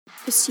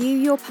Pursue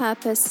your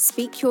purpose,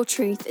 speak your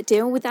truth,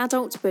 deal with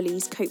adult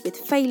bullies, cope with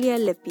failure,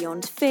 live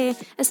beyond fear,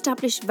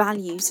 establish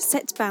values,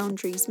 set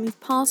boundaries, move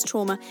past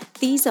trauma.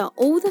 These are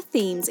all the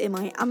themes in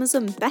my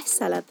Amazon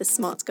bestseller, The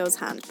Smart Girl's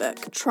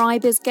Handbook.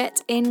 Tribers,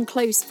 get in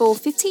close. For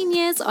 15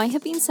 years, I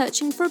have been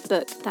searching for a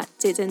book that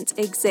didn't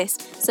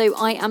exist. So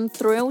I am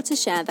thrilled to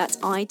share that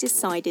I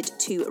decided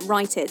to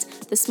write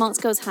it. The Smart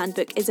Girl's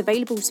Handbook is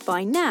available to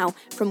buy now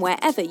from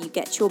wherever you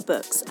get your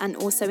books, and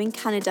also in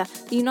Canada,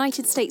 the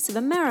United States of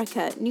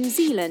America, New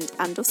Zealand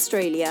and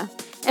Australia.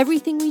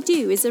 Everything we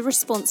do is a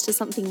response to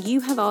something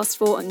you have asked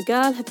for, and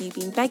girl, have you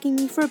been begging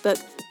me for a book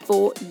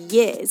for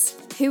years.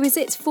 Who is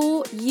it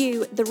for?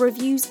 You. The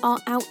reviews are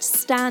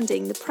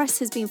outstanding, the press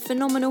has been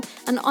phenomenal,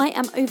 and I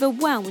am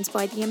overwhelmed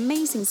by the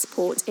amazing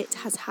support it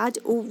has had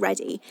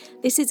already.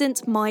 This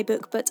isn't my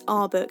book, but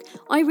our book.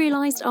 I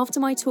realised after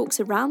my talks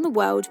around the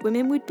world,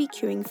 women would be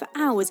queuing for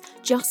hours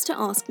just to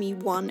ask me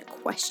one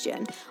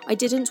question. I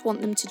didn't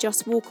want them to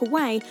just walk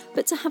away,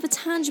 but to have a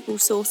tangible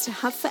source to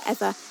have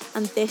forever,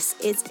 and this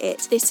is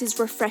it. This is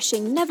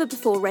refreshing, never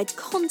before read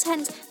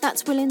content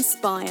that will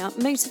inspire,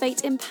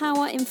 motivate,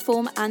 empower,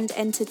 inform and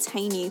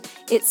entertain you.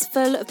 It's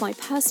full of my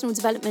personal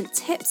development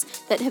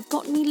tips that have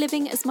got me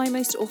living as my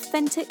most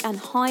authentic and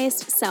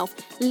highest self,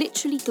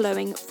 literally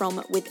glowing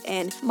from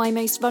within. My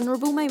most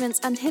vulnerable moments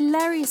and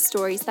hilarious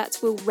stories that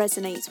will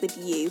resonate with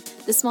you.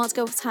 The Smart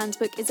Girl's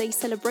Handbook is a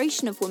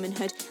celebration of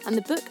womanhood and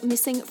the book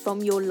missing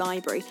from your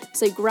library.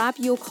 So grab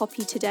your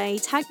copy today,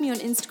 tag me on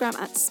Instagram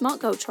at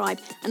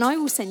SmartGirlTribe, and I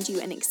will send you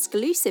an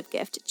exclusive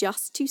gift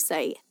just to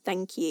say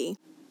thank you.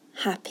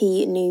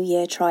 Happy New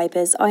Year,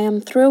 Tribers. I am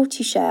thrilled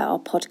to share our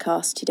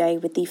podcast today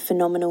with the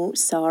phenomenal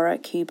Sarah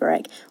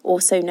Kubrick,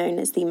 also known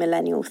as the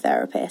Millennial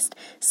Therapist.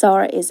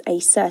 Sarah is a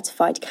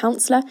certified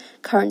counsellor,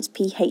 current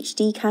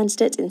PhD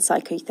candidate in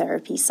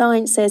psychotherapy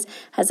sciences,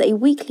 has a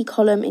weekly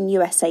column in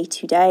USA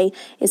Today,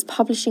 is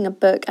publishing a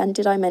book, and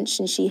did I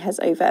mention she has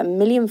over 1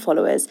 million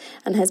followers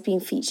and has been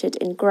featured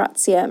in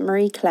Grazia,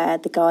 Marie Claire,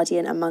 The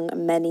Guardian, among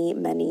many,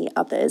 many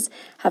others.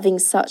 Having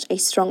such a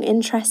strong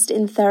interest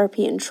in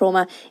therapy and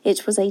trauma,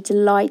 it was a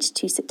delight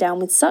to sit down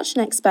with such an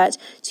expert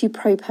to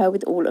probe her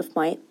with all of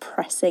my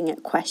pressing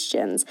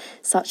questions,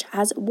 such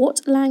as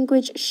what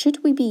language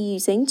should we be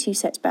using to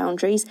set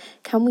boundaries?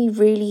 Can we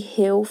really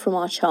heal from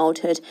our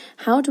childhood?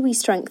 How do we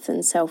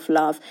strengthen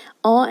self-love?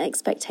 Are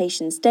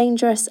expectations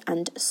dangerous?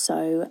 And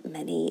so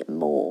many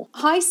more.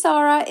 Hi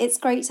Sarah, it's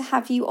great to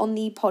have you on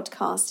the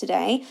podcast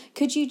today.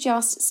 Could you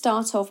just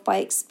start off by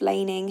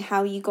explaining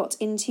how you got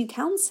into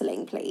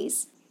counselling,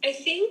 please? I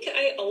think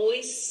I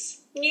always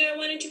knew I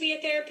wanted to be a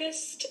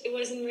therapist. It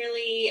wasn't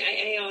really,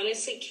 I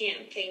honestly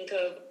can't think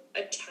of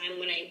a time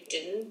when I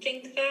didn't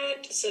think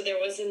that. So there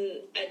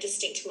wasn't a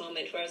distinct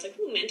moment where I was like,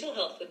 ooh, mental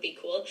health would be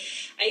cool.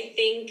 I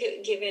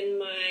think given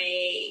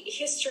my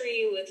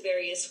history with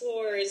various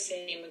wars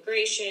and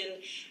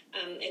immigration,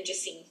 and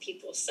just seeing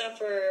people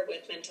suffer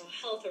with mental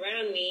health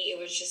around me, it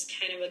was just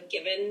kind of a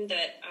given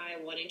that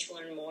I wanted to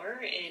learn more.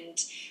 And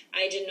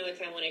I didn't know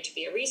if I wanted to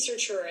be a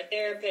researcher or a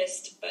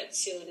therapist, but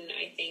soon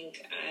I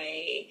think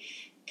I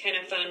kind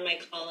of found my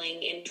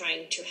calling in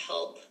trying to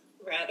help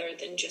rather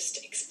than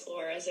just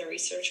explore as a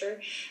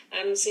researcher.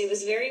 So it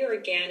was very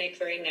organic,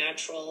 very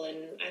natural, and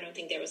I don't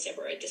think there was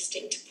ever a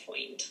distinct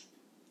point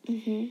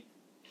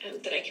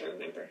that I can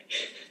remember.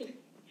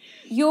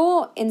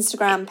 Your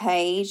Instagram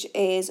page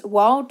is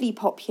wildly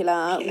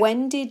popular. Yeah.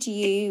 When did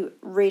you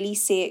really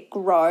see it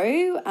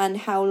grow, and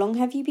how long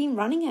have you been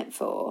running it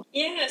for?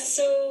 Yeah,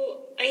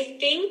 so I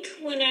think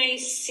when I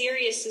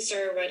seriously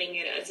started running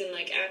it, as in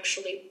like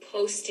actually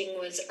posting,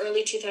 was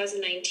early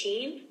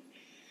 2019.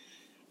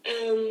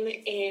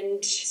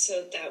 And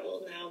so that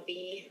will now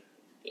be,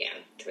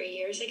 3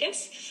 years, I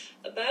guess,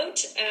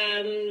 about.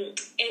 And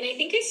I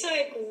think I saw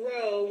it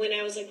grow when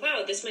I was like,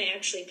 wow, this might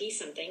actually be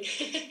something.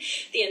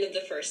 The end of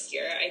the first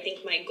year, I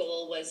think my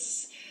goal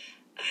was,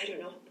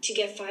 to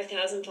get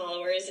 5,000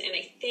 followers. And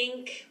I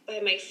think by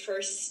my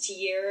first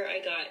year,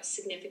 I got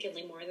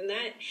significantly more than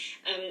that.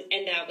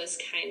 And that was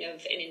kind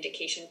of an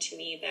indication to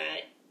me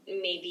that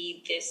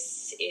maybe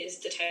this is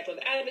the type of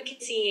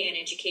advocacy and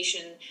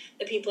education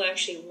that people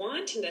actually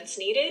want and that's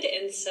needed.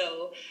 And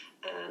so,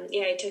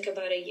 it took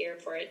about a year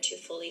for it to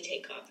fully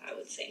take off, I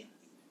would say.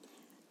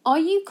 Are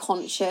you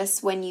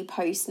conscious when you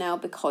post now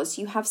because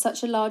you have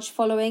such a large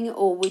following,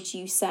 or would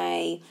you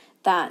say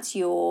that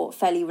you're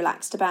fairly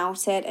relaxed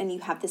about it and you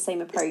have the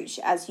same approach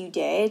as you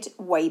did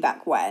way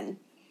back when?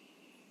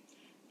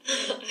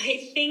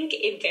 I think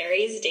it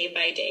varies day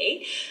by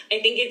day.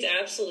 I think it's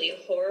absolutely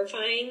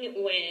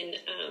horrifying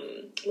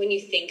when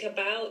you think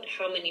about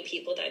how many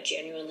people that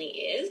genuinely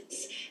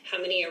is, how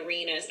many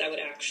arenas that would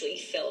actually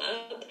fill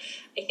up.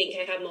 I think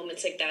I have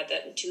moments like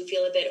that do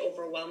feel a bit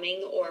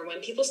overwhelming, or when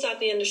people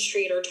stop me on the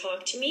street or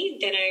talk to me,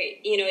 then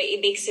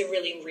it makes it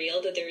really real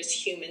that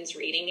there's humans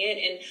reading it.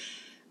 And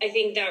I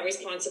think that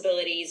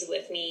responsibility is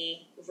with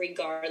me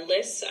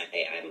regardless.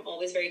 I'm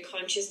always very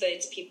conscious that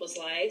it's people's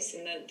lives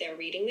and that they're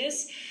reading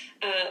this.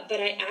 But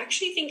I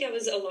actually think I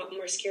was a lot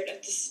more scared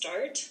at the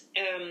start.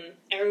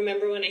 I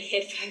remember when I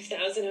hit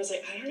 5,000, I was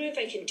like, I don't know if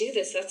I can do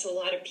this. That's a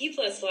lot of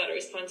people. That's a lot of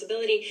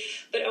responsibility.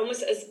 But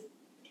almost as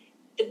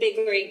the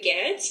bigger it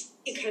gets,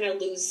 you kind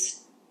of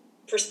lose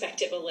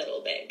perspective a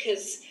little bit,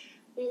 because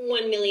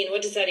 1 million,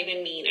 what does that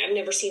even mean? I've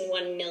never seen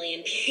 1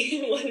 million,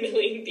 1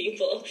 million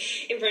people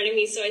in front of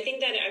me. So I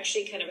think that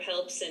actually kind of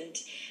helps. And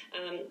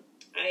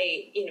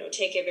I,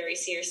 take it very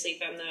seriously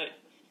if I'm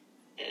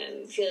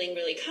not feeling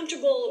really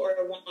comfortable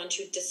or want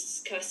to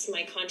discuss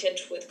my content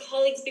with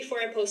colleagues before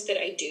I post it.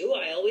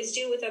 I always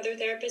do with other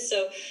therapists.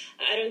 So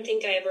I don't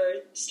think I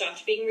ever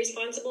stopped being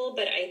responsible,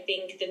 but I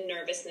think the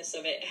nervousness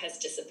of it has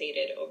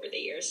dissipated over the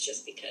years,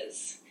 just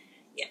because,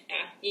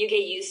 you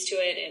get used to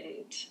it,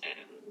 and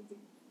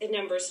the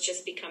numbers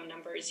just become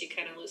numbers. You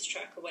kind of lose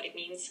track of what it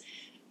means.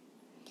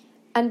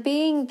 And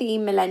being the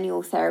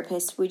millennial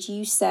therapist, would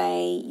you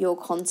say your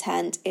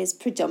content is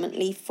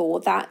predominantly for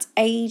that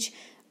age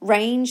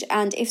range?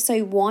 And if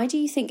so, why do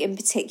you think in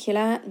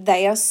particular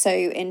they are so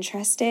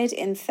interested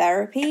in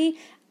therapy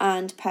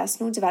and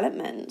personal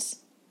development?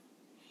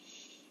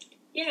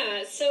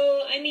 Yeah,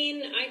 so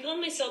I call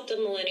myself the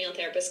millennial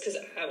therapist because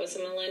I was a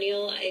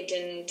millennial. I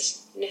didn't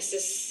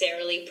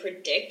necessarily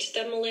predict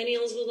that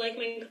millennials would like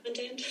my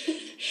content.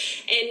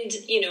 And,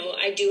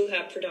 I do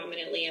have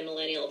predominantly a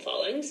millennial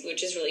following,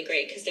 which is really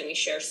great because then we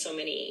share so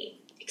many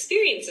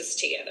experiences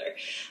together.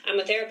 I'm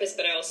a therapist,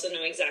 but I also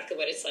know exactly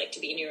what it's like to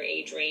be in your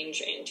age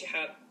range and to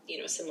have,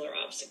 similar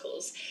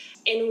obstacles.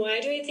 And why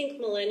do I think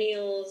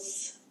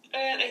millennials...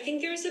 I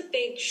think there's a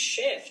big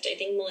shift. I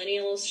think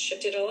millennials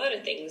shifted a lot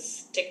of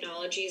things.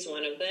 Technology is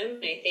one of them.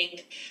 I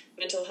think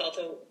mental health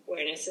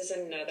awareness is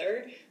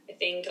another. I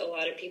think a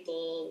lot of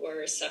people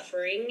were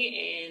suffering,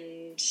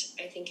 and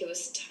I think it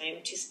was time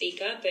to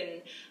speak up.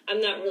 And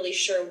I'm not really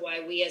sure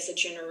why we as a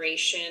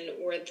generation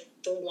were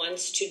the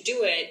ones to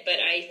do it, but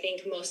I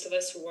think most of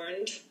us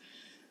weren't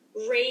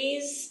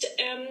raised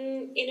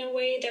in a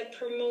way that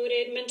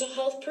promoted mental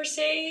health per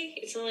se.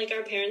 It's not like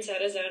our parents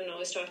had us out and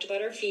always talked about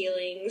our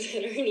feelings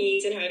and our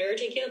needs and how to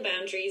articulate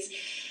boundaries.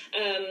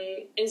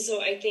 And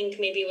so I think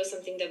maybe it was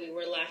something that we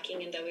were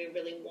lacking and that we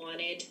really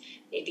wanted.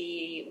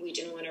 Maybe we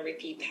didn't want to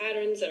repeat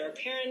patterns that our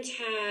parents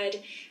had.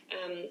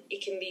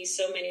 It can be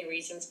so many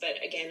reasons, but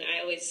again,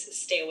 I always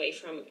stay away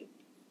from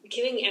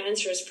giving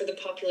answers for the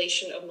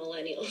population of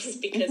millennials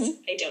because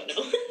I don't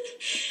know.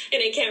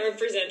 And I can't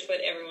represent what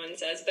everyone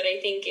says, but I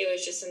think it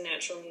was just a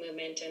natural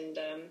movement, and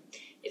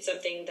it's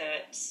something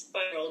that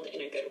spiraled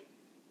in a good way.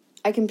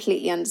 I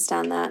completely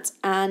understand that.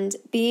 And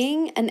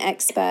being an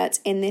expert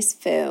in this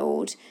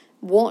field,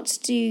 what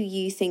do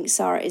you think,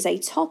 Sarah, is a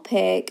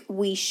topic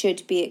we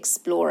should be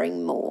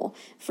exploring more?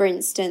 For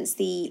instance,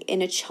 the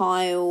inner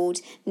child,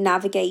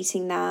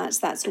 navigating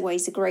that's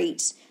always a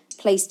great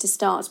place to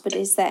start, but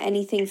is there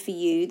anything for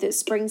you that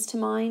springs to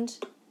mind?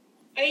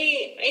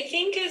 I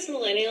think as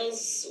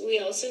millennials, we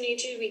also need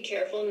to be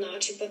careful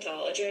not to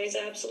pathologize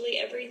absolutely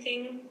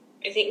everything.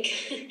 I think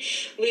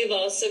we've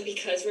also,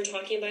 because we're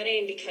talking about it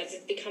and because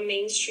it's become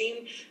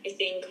mainstream, I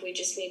think we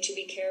just need to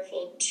be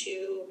careful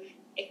to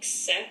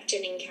accept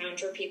and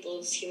encounter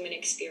people's human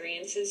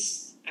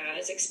experiences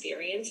as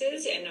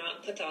experiences and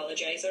not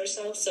pathologize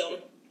ourselves. So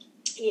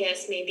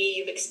yes, maybe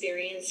you've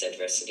experienced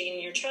adversity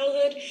in your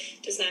childhood.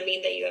 Does that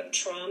mean that you have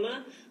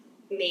trauma?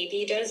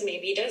 Maybe it does,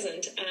 maybe it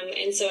doesn't.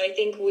 And so I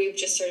think we've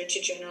just started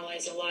to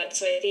generalize a lot.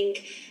 So I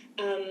think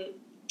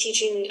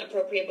teaching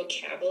appropriate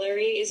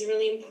vocabulary is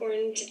really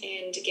important,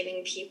 and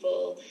giving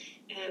people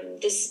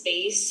the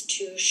space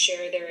to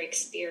share their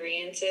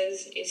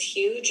experiences is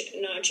huge,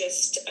 not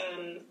just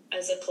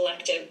as a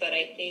collective, but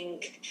I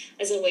think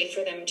as a way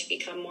for them to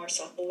become more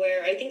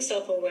self-aware. I think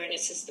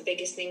self-awareness is the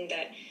biggest thing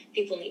that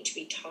people need to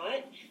be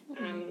taught.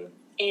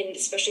 And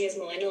especially as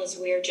millennials,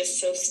 we're just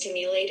so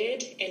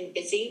stimulated and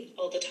busy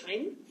all the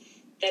time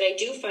that I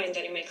do find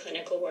that in my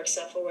clinical work,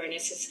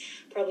 self-awareness is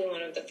probably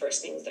one of the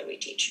first things that we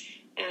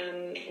teach.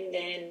 And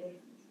then,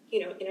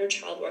 inner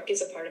child work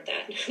is a part of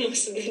that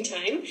most of the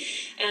time.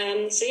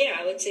 So yeah,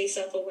 I would say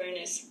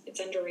self-awareness, it's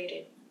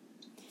underrated.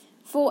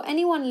 For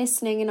anyone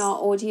listening in our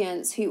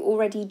audience who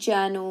already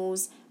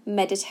journals,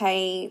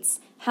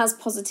 meditates, has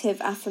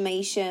positive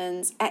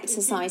affirmations,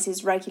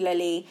 exercises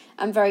regularly,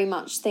 and very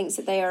much thinks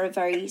that they are a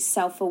very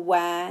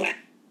self-aware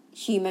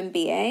human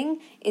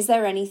being, is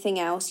there anything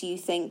else you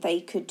think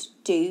they could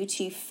do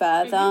to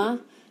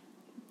further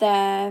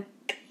their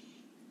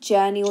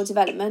journey or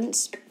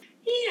development?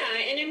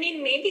 Yeah, and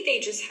maybe they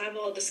just have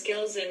all the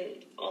skills,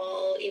 and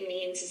all it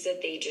means is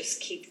that they just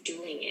keep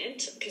doing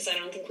it, because I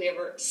don't think we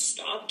ever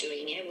stop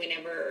doing it. We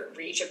never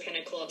reach a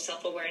pinnacle of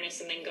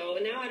self-awareness and then go,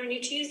 now I don't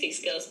need to use these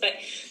skills. But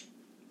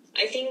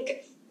I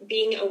think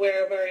being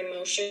aware of our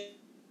emotions,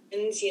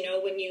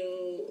 when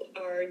you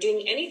are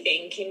doing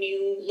anything, can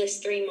you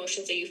list 3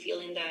 emotions that you feel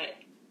in that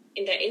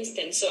in that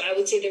instance. So I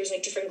would say there's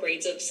like different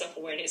grades of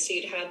self-awareness. So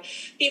you'd have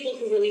people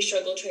who really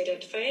struggle to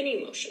identify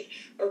any emotion,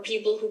 or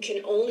people who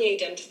can only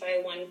identify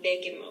one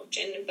big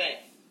emotion,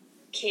 but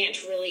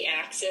can't really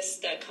access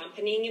the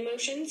accompanying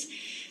emotions.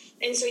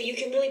 And so you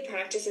can really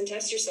practice and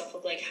test yourself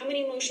of like, how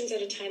many emotions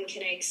at a time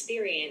can I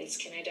experience?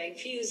 Can I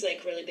diffuse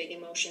like really big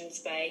emotions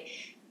by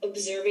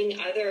observing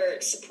other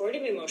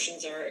supportive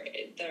emotions that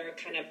are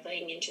kind of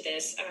playing into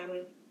this?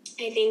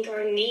 I think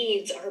our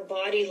needs, our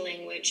body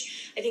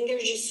language, I think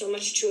there's just so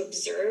much to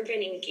observe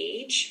and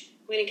engage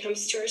when it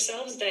comes to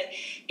ourselves that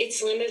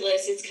it's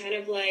limitless. It's kind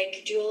of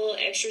like do a little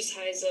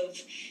exercise of,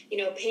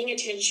 paying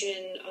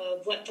attention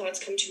of what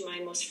thoughts come to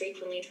mind most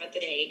frequently throughout the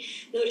day.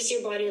 Notice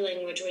your body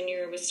language when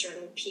you're with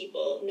certain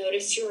people.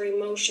 Notice your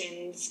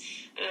emotions.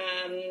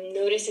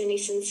 Notice any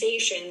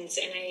sensations.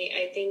 And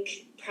I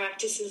think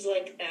practices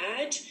like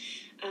that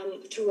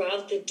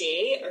throughout the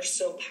day are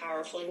so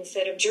powerful.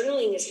 Instead of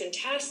journaling is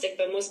fantastic,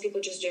 but most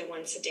people just do it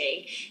once a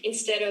day.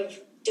 Instead of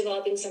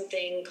developing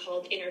something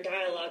called inner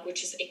dialogue,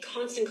 which is a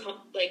constant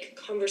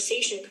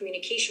conversation,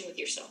 communication with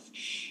yourself.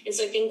 And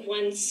so I think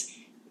once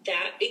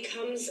that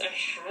becomes a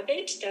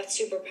habit, that's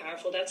super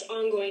powerful. That's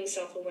ongoing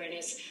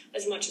self-awareness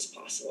as much as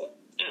possible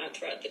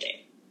throughout the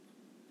day.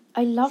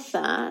 I love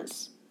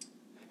that.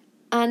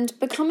 And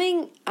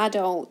becoming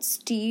adults,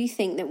 do you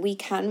think that we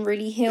can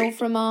really heal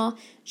from our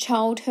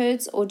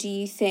childhoods, or do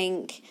you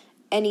think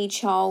any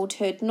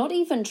childhood, not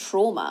even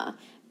trauma,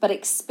 but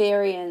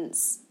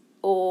experience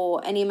or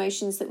any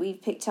emotions that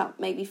we've picked up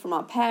maybe from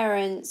our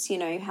parents,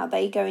 how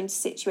they go into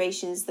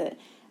situations that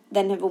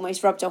then have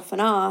almost rubbed off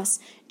on us,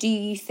 do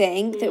you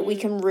think that we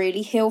can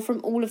really heal from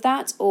all of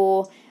that,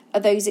 or are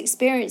those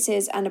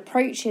experiences and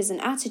approaches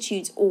and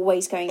attitudes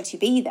always going to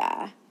be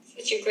there?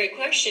 It's a great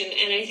question,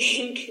 and I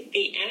think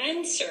the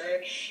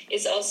answer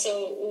is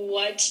also,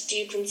 what do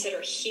you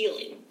consider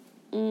healing,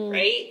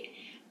 right?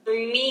 For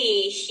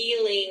me,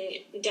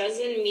 healing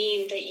doesn't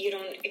mean that you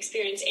don't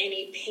experience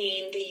any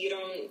pain, that you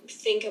don't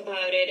think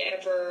about it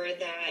ever,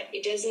 that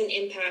it doesn't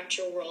impact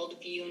your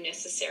worldview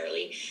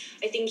necessarily.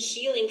 I think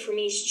healing for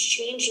me is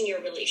changing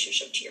your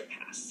relationship to your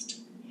past.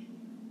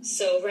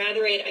 So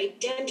rather it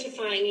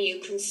identifying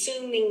you,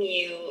 consuming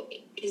you,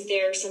 is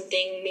there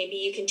something, maybe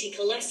you can take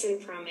a lesson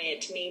from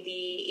it,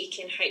 maybe it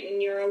can heighten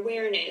your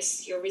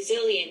awareness, your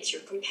resilience,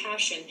 your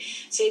compassion.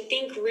 So I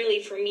think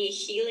really for me,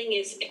 healing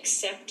is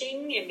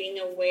accepting and being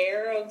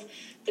aware of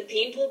the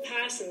painful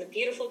past and the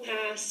beautiful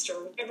past,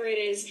 or whatever it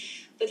is,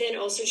 but then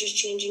also just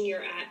changing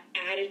your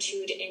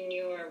attitude and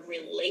your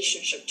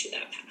relationship to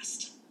that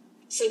past.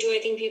 So do I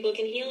think people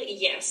can heal?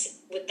 Yes,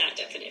 with that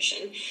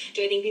definition.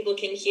 Do I think people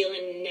can heal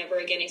and never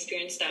again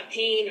experience that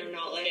pain or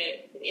not let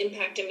it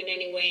impact them in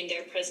any way in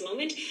their present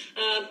moment?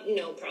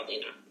 No, probably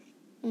not.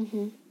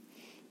 Mm-hmm.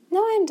 No,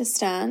 I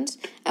understand.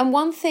 And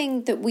one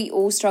thing that we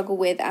all struggle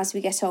with as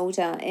we get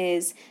older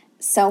is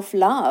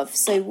self-love.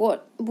 So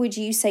what would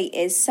you say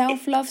is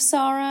self-love,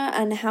 Sarah,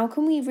 and how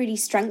can we really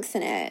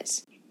strengthen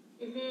it?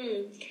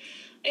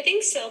 I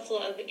think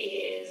self-love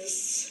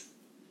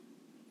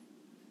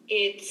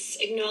it's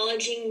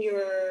acknowledging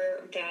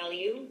your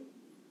value,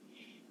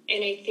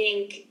 and I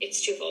think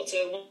it's twofold.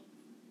 So one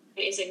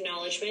is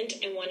acknowledgement,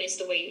 and one is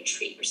the way you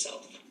treat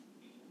yourself.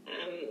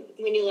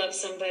 When you love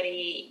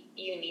somebody,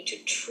 you need to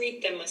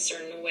treat them a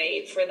certain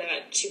way for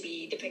that to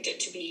be depicted,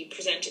 to be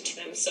presented to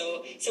them.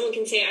 So someone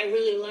can say, I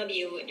really love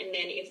you, and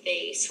then if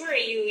they swear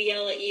at you,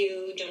 yell at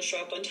you, don't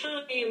show up on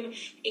time,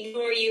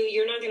 ignore you,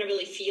 you're not going to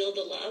really feel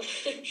the love.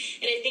 And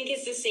I think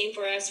it's the same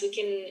for us. We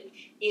can,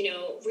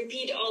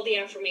 repeat all the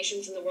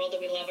affirmations in the world that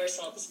we love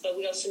ourselves, but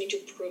we also need to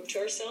prove to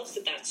ourselves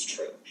that that's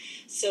true.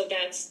 So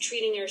that's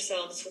treating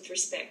ourselves with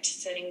respect,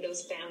 setting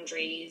those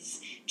boundaries,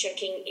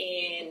 checking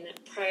in,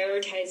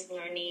 prioritizing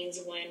our needs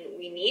when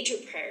we need to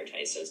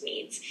prioritize those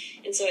needs.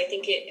 And so I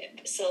think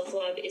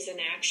self-love is an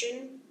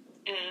action.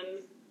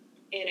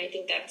 And I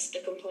think that's the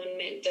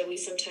component that we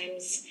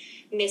sometimes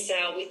miss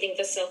out. We think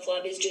that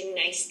self-love is doing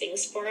nice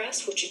things for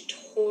us, which it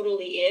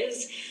totally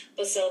is.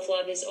 But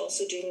self-love is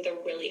also doing the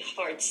really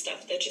hard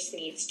stuff that just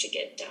needs to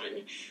get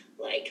done,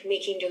 like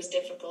making those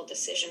difficult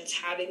decisions,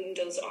 having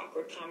those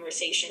awkward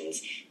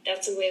conversations.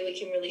 That's a way we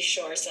can really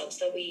show ourselves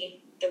that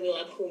we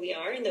love who we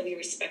are and that we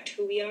respect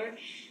who we are.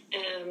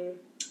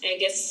 I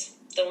guess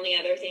the only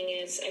other thing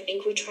is I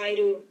think we try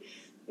to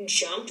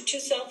jump to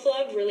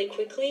self-love really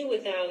quickly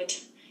without,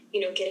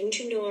 getting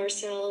to know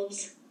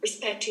ourselves,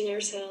 respecting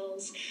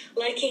ourselves,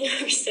 liking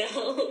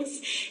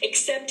ourselves,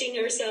 accepting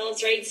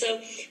ourselves, right?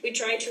 So we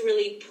try to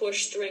really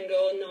push through and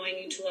go, no, I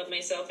need to love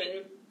myself.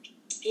 And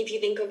if you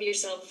think of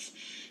yourself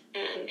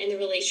and the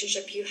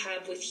relationship you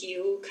have with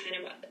you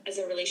kind of as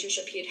a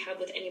relationship you'd have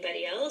with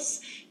anybody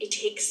else, it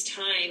takes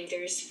time.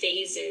 There's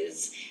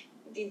phases.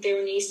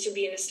 There needs to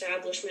be an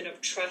establishment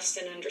of trust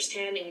and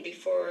understanding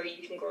before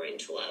you can grow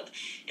into love.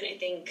 And I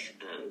think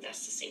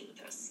that's the same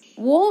with us.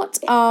 What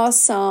are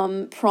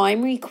some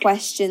primary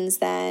questions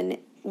then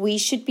we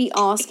should be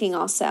asking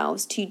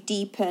ourselves to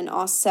deepen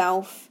our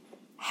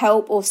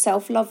self-help or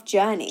self-love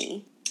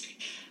journey?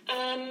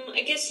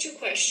 I guess two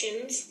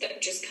questions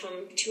that just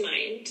come to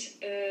mind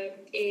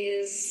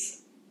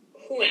is,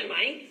 who am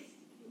I?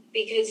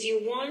 Because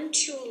you want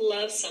to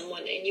love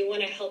someone and you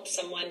want to help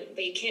someone,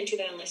 but you can't do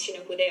that unless you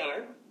know who they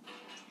are.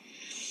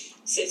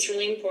 So it's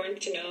really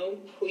important to know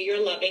who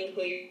you're loving,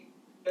 who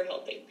you're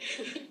helping.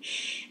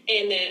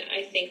 And then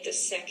I think the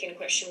second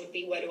question would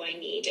be, what do I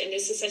need? And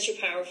this is such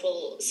a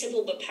powerful,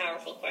 simple but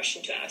powerful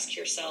question to ask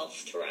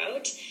yourself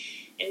throughout.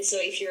 And so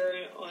if you're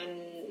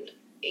on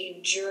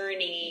a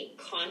journey,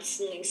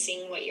 constantly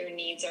seeing what your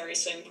needs are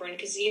is so important,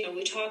 because, you know,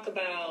 we talk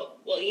about,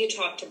 well, you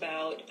talked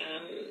about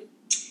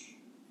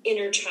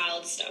inner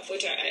child stuff,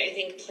 which I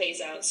think plays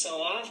out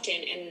so often.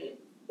 And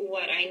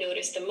what I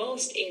notice the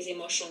most is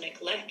emotional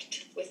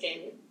neglect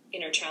within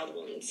inner child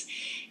wounds.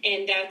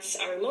 And that's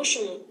our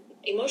emotional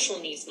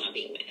needs not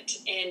being met.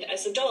 And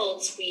as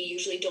adults, we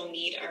usually don't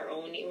meet our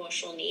own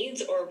emotional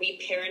needs, or we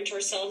parent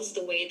ourselves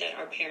the way that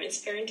our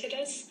parents parented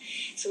us.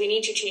 So we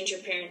need to change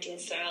your parenting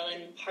style.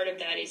 And part of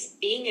that is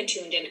being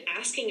attuned and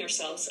asking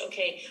ourselves,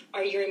 okay,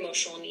 are your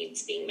emotional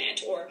needs being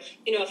met? Or,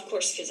 you know, of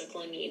course,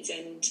 physical needs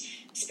and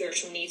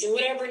spiritual needs and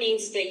whatever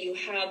needs that you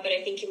have. But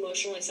I think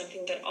emotional is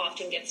something that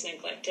often gets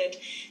neglected.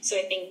 So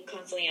I think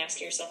constantly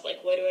asking yourself, like,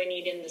 what do I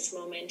need in this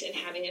moment? And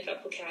having a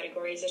couple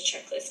categories, a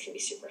checklist can be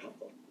super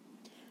helpful.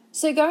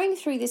 So going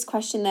through this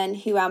question then,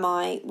 who am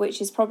I, which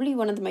is probably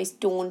one of the most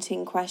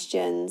daunting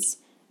questions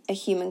a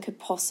human could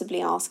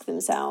possibly ask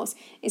themselves.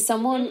 If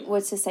someone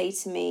were to say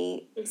to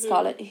me,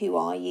 Scarlett, who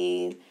are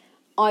you?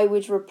 I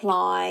would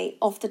reply,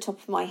 off the top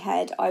of my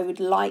head, I would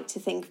like to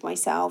think of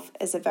myself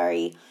as a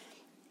very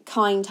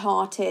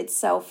kind-hearted,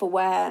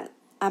 self-aware,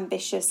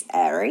 ambitious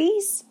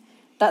Aries.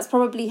 That's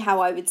probably how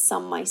I would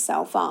sum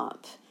myself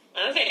up.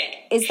 Love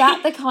it. Is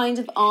that the kind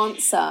of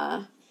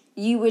answer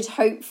you would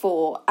hope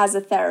for as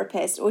a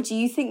therapist, or do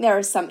you think there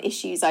are some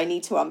issues I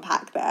need to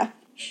unpack there?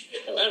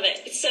 I love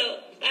it. So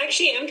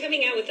actually, I'm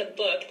coming out with a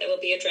book that will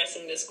be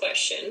addressing this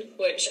question,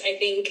 which I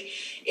think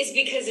is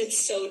because it's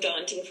so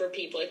daunting for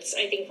people. It's,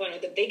 I think, one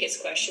of the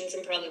biggest questions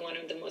and probably one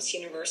of the most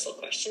universal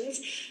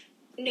questions.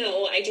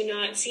 No, I do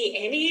not see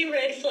any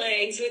red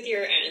flags with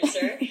your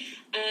answer.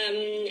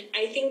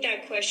 I think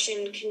that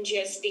question can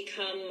just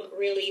become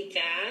really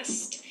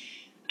vast.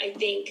 I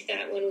think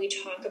that when we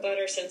talk about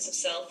our sense of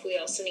self, we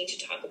also need to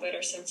talk about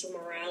our sense of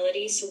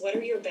morality. So what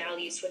are your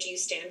values? What do you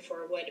stand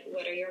for?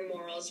 What are your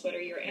morals? What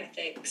are your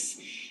ethics?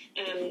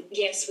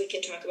 Yes, we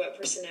can talk about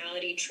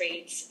personality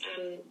traits.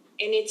 And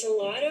it's a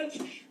lot of,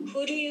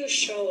 who do you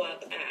show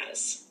up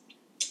as?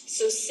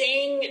 So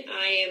saying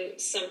I am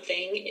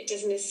something, it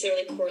doesn't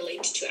necessarily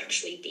correlate to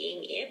actually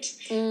being it.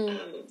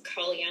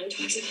 Carl Jung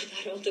talks about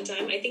that all the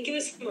time. I think it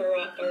was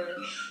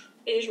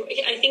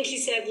I think he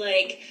said,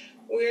 like,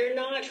 we're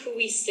not who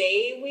we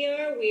say we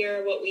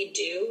are what we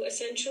do,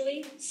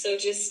 essentially. So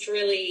just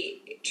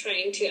really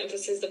trying to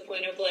emphasize the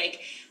point of,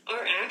 like,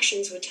 our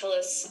actions would tell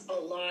us a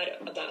lot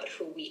about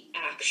who we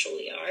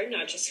actually are,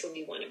 not just who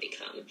we want to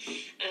become.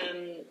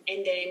 And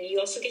then you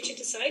also get to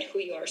decide who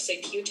you are. So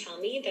if you tell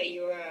me that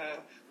you're a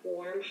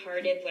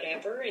warm-hearted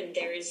whatever and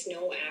there is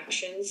no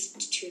actions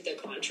to the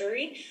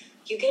contrary,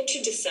 you get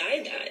to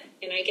decide that,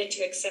 and I get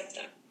to accept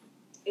that.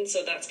 And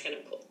so that's kind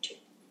of cool, too.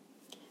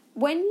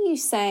 When you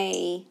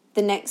say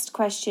the next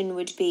question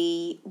would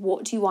be,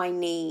 what do I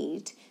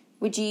need?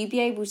 Would you be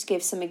able to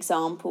give some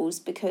examples?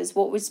 Because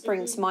what would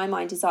spring to my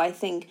mind is, I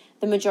think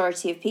the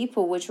majority of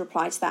people would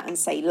reply to that and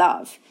say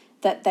love,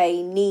 that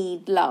they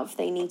need love.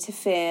 They need to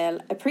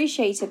feel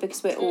appreciated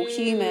because we're all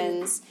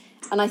humans.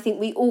 And I think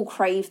we all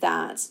crave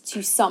that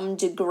to some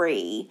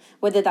degree,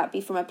 whether that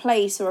be from a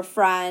place or a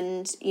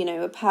friend, you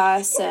know, a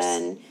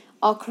person,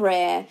 our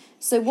career.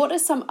 So what are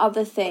some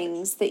other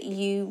things that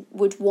you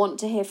would want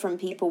to hear from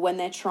people when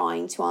they're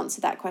trying to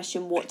answer that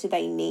question? What do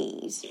they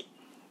need?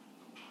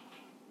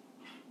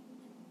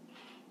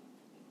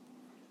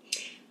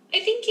 I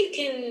think you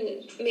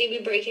can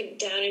maybe break it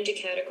down into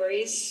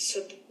categories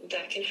so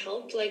that can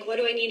help. Like, what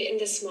do I need in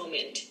this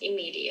moment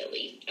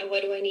immediately?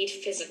 What do I need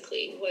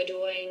physically? What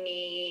do I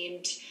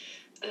need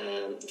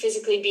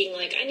physically, being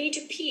like, I need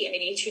to pee, I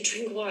need to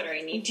drink water,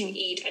 I need to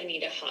eat, I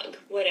need a hug,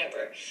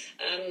 whatever.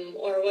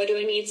 Or what do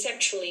I need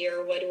sexually,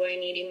 or what do I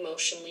need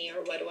emotionally,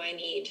 or what do I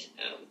need,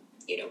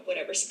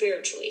 whatever,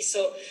 spiritually.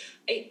 So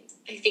I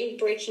think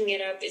breaking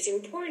it up is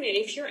important. And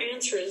if your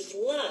answer is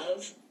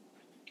love,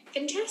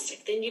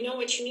 fantastic. Then you know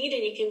what you need,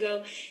 and you can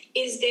go,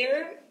 is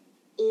there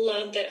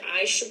love that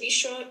I should be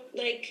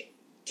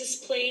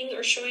displaying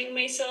or showing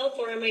myself,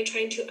 or am I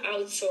trying to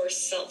outsource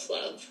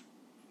self-love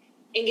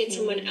and get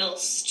someone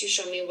else to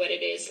show me what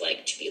it is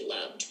like to be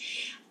loved?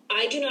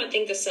 I do not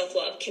think the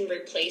self-love can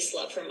replace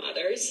love from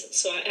others.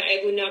 So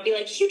I would not be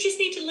like, you just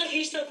need to love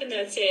yourself and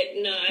that's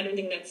it. No, I don't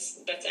think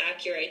that's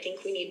accurate. I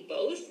think we need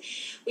both.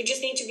 We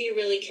just need to be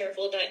really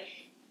careful that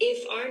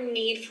if our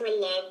need for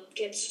love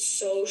gets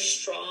so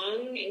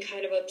strong and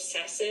kind of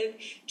obsessive,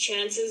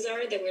 chances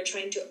are that we're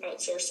trying to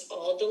outsource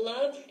all the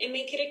love and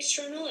make it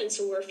external, and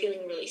so we're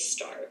feeling really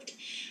starved.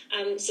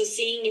 So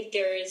seeing if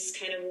there is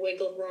kind of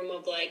wiggle room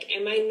of, like,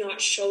 am I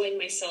not showing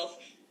myself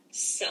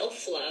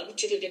self-love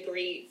to the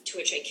degree to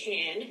which I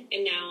can,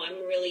 and now I'm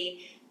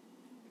really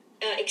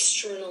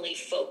externally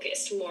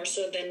focused, more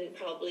so than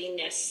probably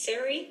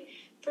necessary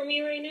for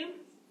me right now.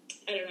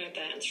 I don't know if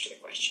that answers your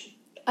question.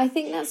 I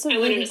think that's a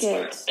really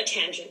good... a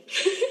tangent.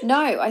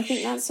 No, I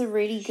think that's a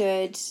really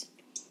good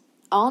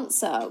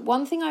answer.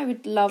 One thing I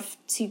would love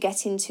to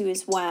get into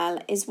as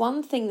well is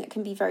one thing that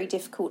can be very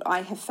difficult,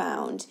 I have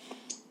found,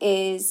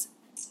 is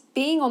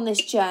being on this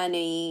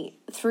journey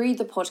through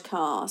the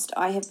podcast.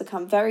 I have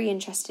become very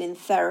interested in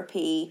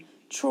therapy,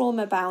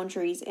 trauma,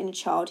 boundaries, inner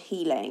child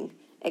healing,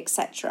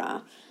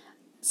 etc.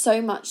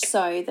 So much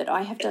so that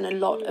I have done a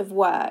lot of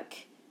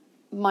work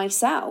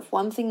myself.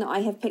 One thing that I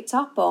have picked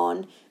up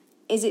on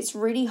is it's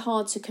really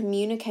hard to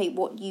communicate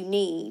what you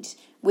need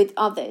with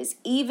others.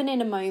 Even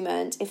in a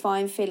moment, if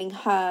I'm feeling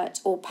hurt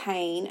or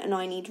pain and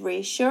I need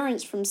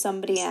reassurance from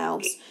somebody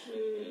else,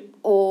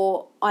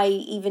 or I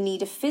even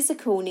need a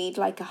physical need,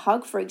 like a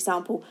hug, for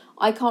example,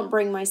 I can't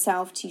bring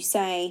myself to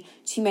say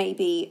to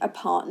maybe a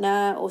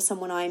partner or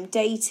someone I'm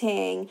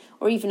dating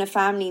or even a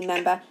family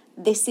member,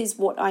 this is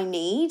what I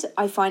need.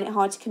 I find it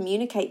hard to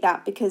communicate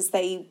that because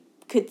they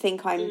could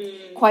think I'm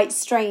quite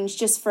strange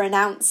just for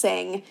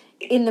announcing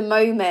in the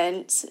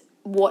moment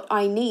what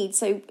I need.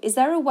 So is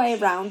there a way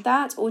around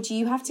that, or do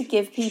you have to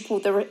give people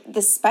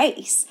the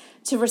space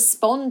to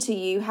respond to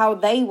you how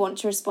they want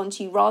to respond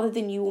to you, rather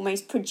than you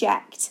almost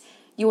project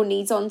your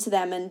needs onto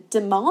them and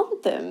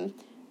demand them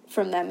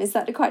from them? Is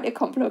that quite a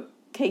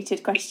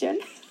complicated question?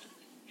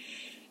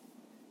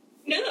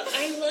 No,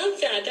 I love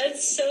that.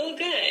 That's so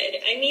good.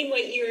 I mean,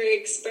 what you're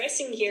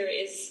expressing here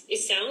it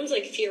sounds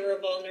like fear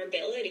of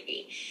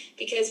vulnerability,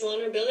 because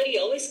vulnerability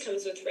always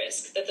comes with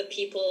risk, that the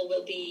people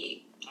will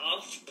be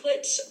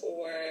off-put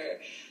or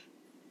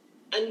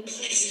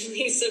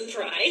unpleasantly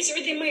surprised,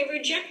 or they might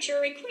reject your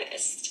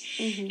request.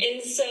 Mm-hmm.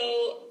 And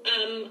so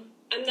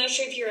I'm not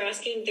sure if you're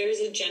asking there's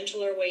a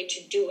gentler way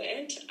to do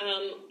it.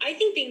 I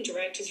think being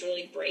direct is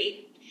really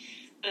great.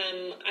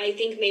 I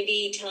think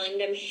maybe telling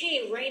them,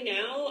 hey, right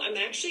now I'm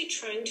actually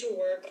trying to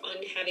work on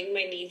having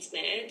my needs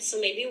met. So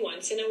maybe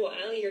once in a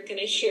while you're going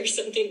to hear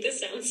something that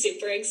sounds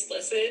super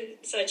explicit,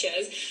 such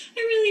as, I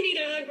really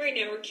need a hug right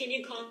now, or can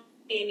you call me?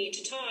 I need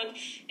to talk.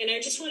 And I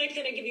just want to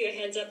kind of give you a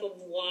heads up of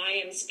why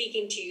I'm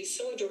speaking to you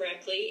so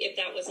directly, if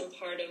that wasn't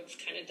part of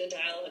kind of the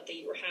dialogue that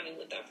you were having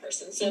with that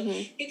person. So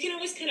you can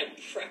always kind of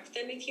prep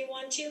them if you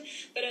want to.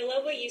 But I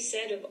love what you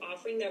said of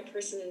offering that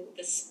person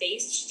the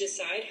space to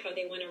decide how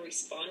they want to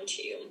respond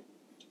to you.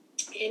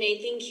 And I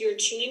think you're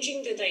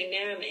changing the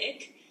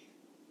dynamic.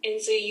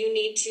 And so you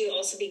need to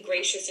also be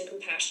gracious and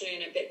compassionate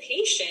and a bit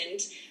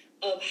patient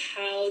of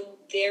how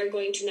they're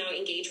going to now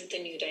engage with the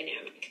new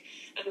dynamic.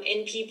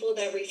 And people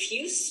that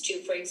refuse to,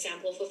 for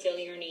example, fulfill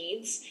your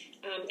needs,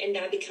 and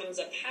that becomes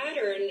a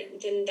pattern,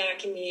 then that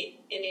can be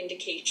an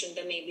indication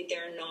that maybe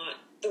they're not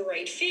the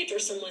right fit or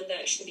someone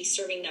that should be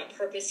serving that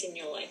purpose in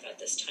your life at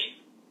this time.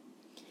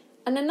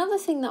 And another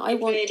thing that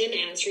If I didn't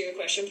answer your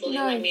question fully,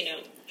 let me know.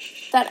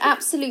 That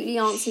absolutely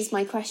answers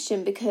my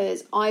question,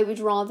 because I would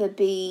rather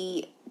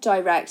be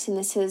direct, and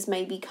this has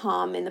maybe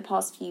come in the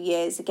past few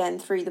years, again,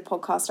 through the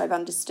podcast, I've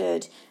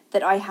understood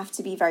that I have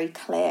to be very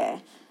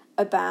clear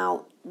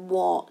about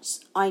what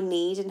I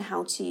need and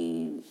how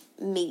to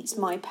meet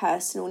my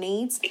personal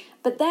needs.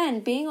 But then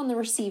being on the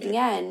receiving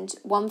end,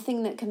 one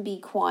thing that can be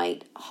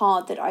quite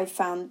hard that I've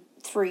found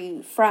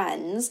through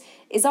friends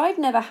is I've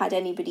never had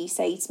anybody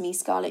say to me,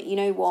 Scarlett, you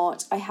know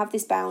what, I have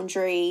this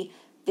boundary,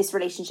 this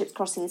relationship's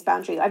crossing this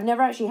boundary. I've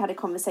never actually had a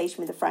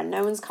conversation with a friend.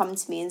 No one's come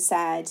to me and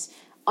said,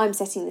 I'm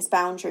setting this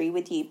boundary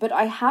with you. But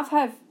I have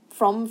heard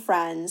from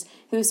friends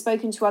who have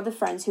spoken to other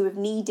friends who have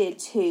needed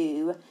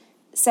to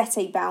set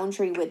a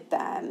boundary with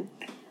them.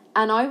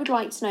 And I would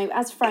like to know,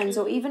 as friends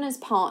or even as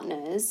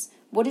partners,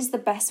 what is the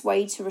best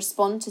way to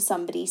respond to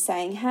somebody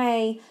saying,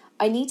 hey,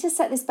 I need to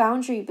set this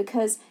boundary?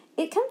 Because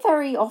it can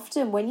very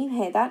often, when you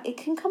hear that, it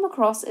can come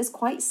across as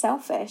quite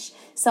selfish.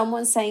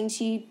 Someone saying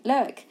to you,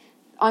 look,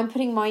 I'm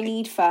putting my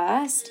need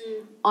first.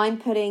 I'm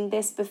putting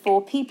this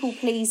before people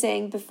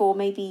pleasing, before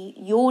maybe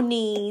your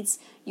needs,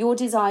 your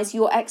desires,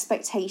 your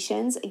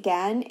expectations,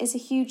 again, is a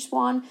huge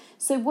one.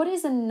 So what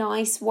is a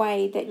nice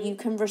way that you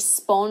can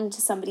respond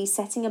to somebody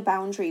setting a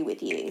boundary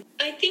with you?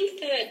 I think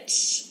that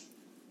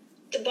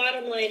the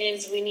bottom line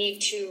is we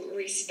need to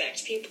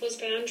respect people's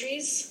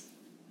boundaries,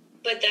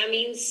 but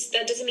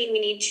that doesn't mean we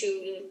need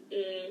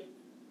to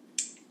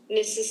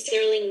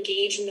necessarily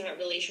engage in that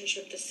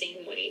relationship the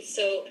same way.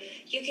 So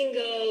you can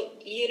go,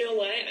 you know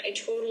what, I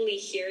totally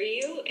hear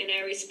you and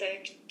I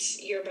respect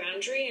your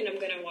boundary and I'm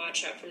going to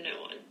watch out from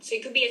now on. So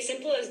it could be as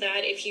simple as that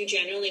if you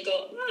genuinely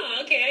go, oh,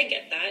 okay, I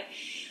get that.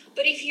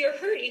 But if you're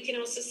hurt, you can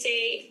also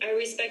say, I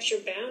respect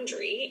your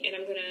boundary and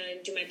I'm going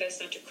to do my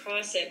best not to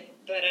cross it,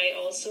 but I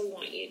also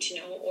want you to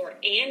know,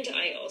 and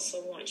I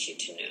also want you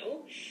to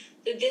know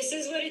that this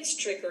is what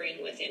it's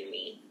triggering within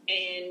me.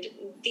 And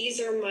these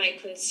are my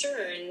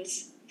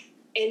concerns.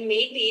 And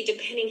maybe,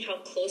 depending how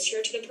close you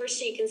are to the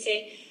person, you can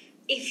say,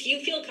 if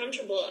you feel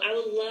comfortable, I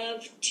would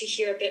love to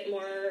hear a bit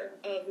more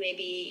of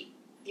maybe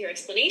your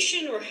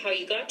explanation or how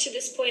you got to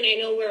this point. I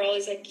know we're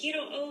always like, you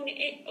don't owe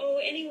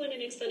anyone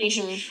an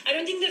explanation. I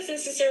don't think that's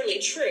necessarily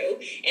true.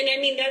 And I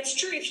mean, that's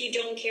true if you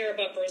don't care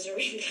about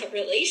preserving that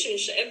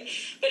relationship.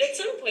 But at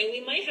some point,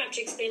 we might have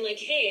to explain, like,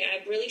 hey,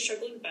 I've really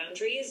struggled with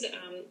boundaries.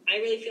 I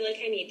really feel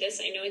like I need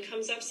this. I know it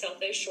comes off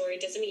selfish or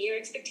it doesn't meet your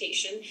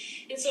expectation.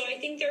 And so I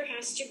think there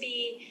has to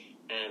be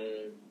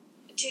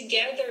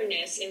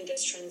togetherness in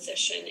this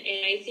transition.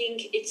 And I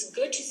think it's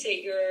good to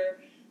say your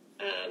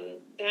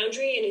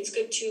boundary, and it's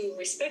good to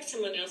respect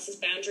someone else's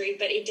boundary,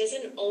 but it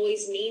doesn't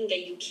always mean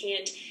that you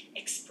can't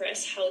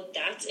express how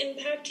that's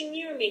impacting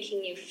you or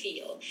making you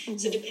feel.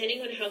 So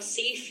depending on how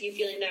safe you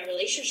feel in that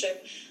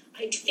relationship,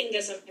 I do think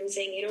that sometimes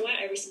saying, you know what,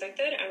 I respect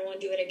that, I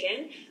won't do it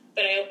again,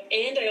 but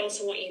I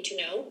also want you to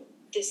know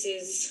this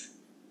is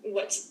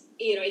what's,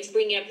 it's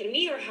bringing up in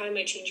me, or how I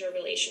might change our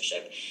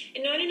relationship.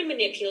 And not in a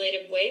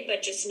manipulative way,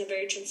 but just in a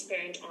very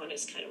transparent,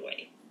 honest kind of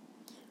way.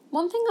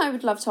 One thing I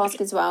would love to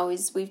ask as well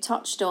is, we've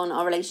touched on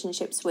our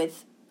relationships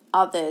with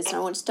others, and I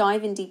want to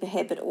dive in deeper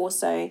here, but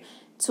also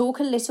talk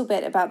a little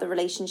bit about the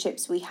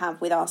relationships we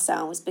have with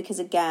ourselves, because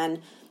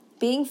again,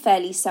 being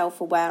fairly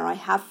self-aware, I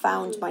have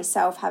found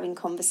myself having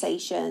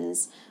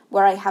conversations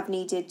where I have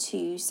needed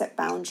to set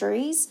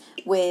boundaries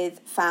with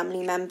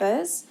family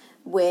members,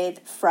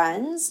 with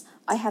friends.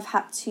 I have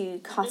had to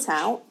cut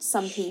out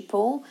some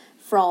people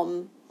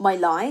from my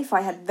life.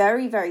 I had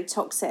very, very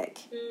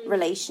toxic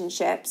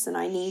relationships, and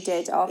I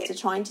needed, after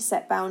trying to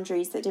set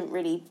boundaries that didn't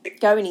really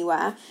go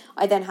anywhere,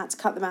 I then had to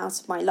cut them out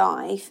of my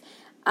life.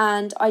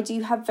 And I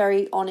do have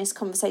very honest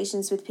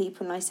conversations with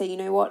people, and I say, you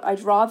know what,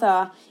 I'd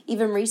rather,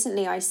 even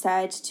recently I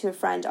said to a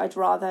friend, I'd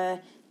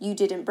rather you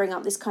didn't bring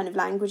up this kind of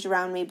language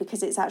around me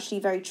because it's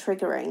actually very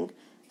triggering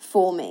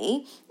for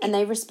me. And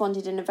they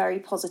responded in a very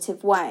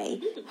positive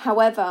way.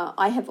 However,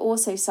 I have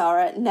also,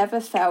 Sarah, never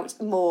felt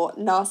more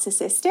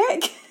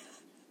narcissistic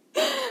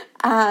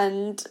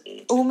and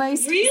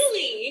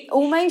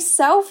almost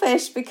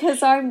selfish,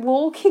 because I'm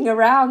walking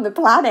around the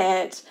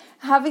planet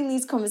having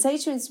these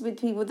conversations with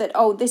people that,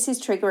 oh, this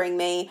is triggering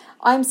me,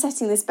 I'm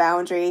setting this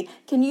boundary,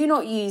 can you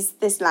not use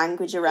this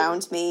language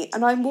around me?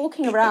 And I'm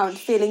walking around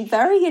feeling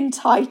very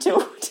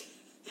entitled.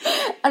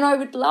 And I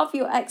would love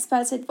your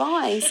expert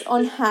advice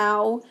on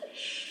how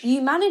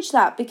you manage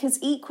that, because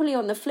equally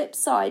on the flip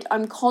side,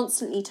 I'm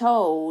constantly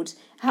told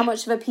how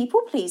much of a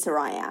people pleaser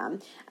I am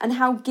and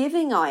how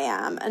giving I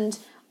am. And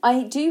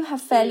I do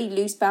have fairly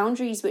loose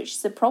boundaries, which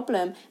is a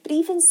problem. But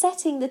even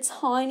setting the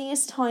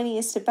tiniest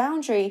of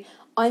boundary,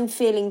 I'm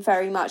feeling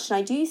very much. And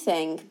I do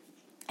think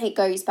it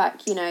goes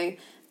back,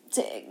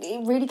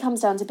 it really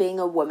comes down to being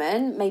a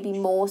woman, maybe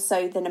more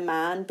so than a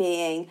man,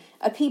 being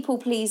a people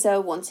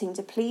pleaser, wanting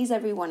to please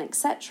everyone,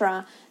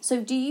 etc.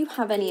 So do you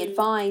have any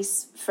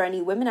advice for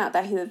any women out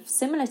there who are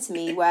similar to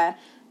me, where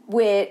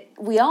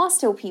we are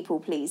still people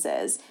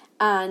pleasers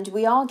and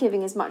we are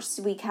giving as much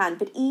as we can,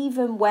 but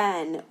even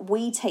when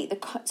we take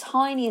the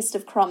tiniest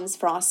of crumbs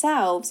for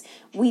ourselves,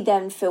 we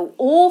then feel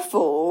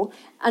awful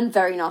and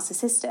very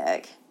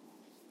narcissistic?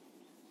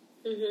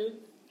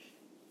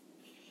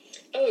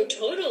 Oh,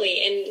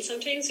 totally. And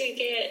sometimes we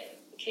get,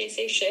 can I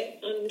say shit?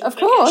 Of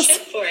course.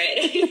 Shit for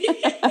it.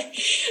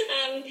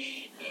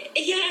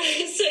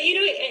 So,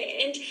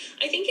 and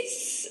I think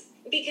it's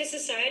because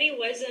society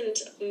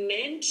wasn't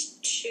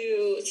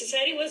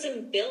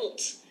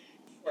built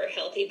for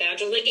healthy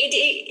boundaries. Like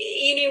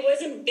it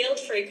wasn't built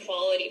for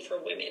equality for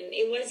women.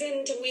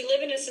 We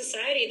live in a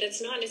society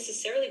that's not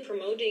necessarily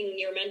promoting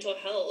your mental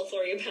health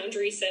or your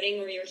boundary setting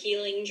or your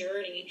healing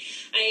journey.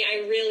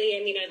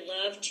 I'd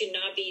love to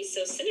not be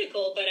so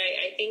cynical, but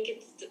I think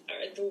it's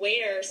the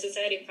way our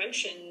society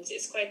functions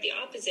is quite the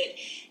opposite.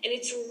 And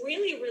it's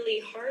really,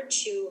 really hard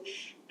to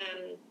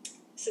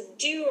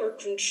subdue or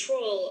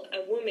control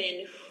a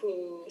woman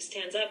who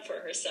stands up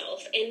for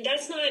herself. And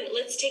that's not,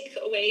 let's take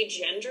away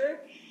gender.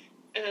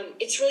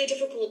 It's really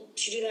difficult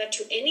to do that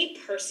to any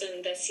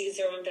person that sees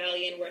their own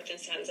value and worth and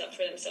stands up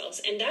for themselves.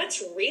 And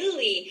that's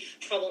really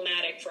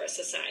problematic for a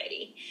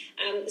society.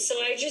 So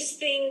I just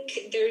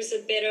think there's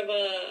a bit of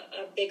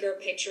a bigger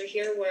picture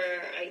here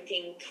where I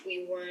think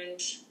we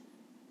weren't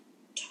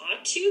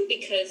taught to,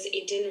 because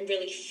it didn't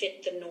really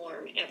fit the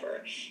norm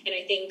ever. And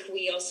I think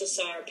we also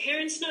saw our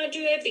parents not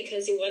do it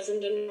because it wasn't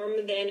the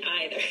norm then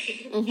either.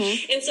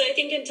 And so I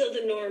think until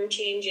the norm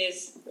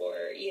changes,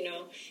 or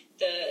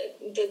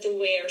the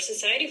way our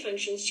society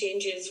functions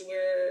changes,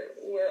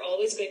 we're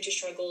always going to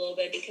struggle a little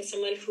bit, because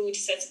someone who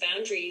sets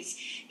boundaries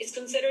is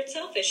considered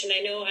selfish. And I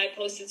know I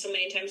posted so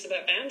many times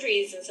about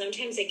boundaries, and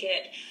sometimes I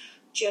get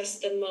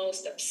just the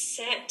most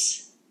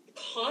upset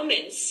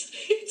comments.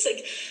 It's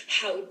like,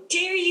 how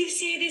dare you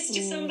say this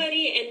to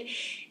somebody?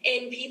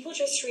 And people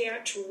just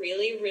react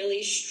really,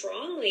 really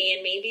strongly.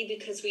 And maybe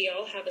because we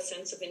all have a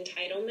sense of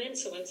entitlement,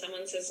 so when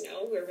someone says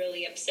no, we're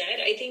really upset.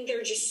 I think there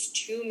are just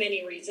too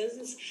many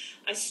reasons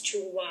as to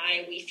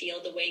why we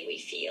feel the way we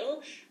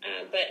feel.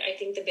 But I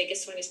think the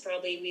biggest one is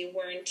probably we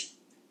weren't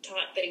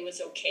taught that it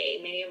was okay.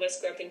 Many of us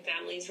grew up in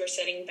families where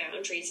setting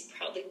boundaries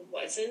probably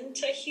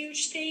wasn't a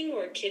huge thing,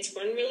 or kids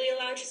weren't really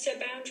allowed to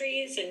set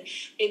boundaries, and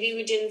maybe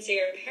we didn't say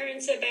our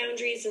parents set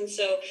boundaries, and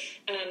so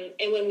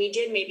and when we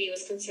did, maybe it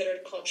was considered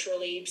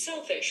culturally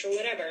selfish or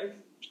whatever.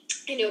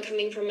 I know,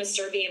 coming from a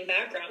Serbian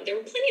background, there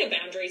were plenty of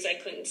boundaries I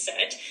couldn't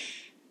set.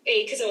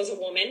 A, because I was a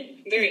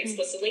woman, very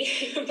explicitly,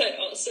 but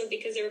also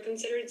because they were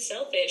considered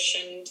selfish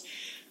and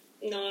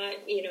not,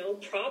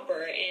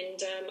 proper.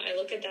 And I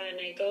look at that and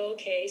I go,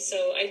 okay,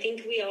 so I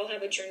think we all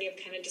have a journey of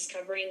kind of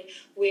discovering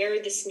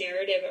where this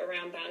narrative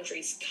around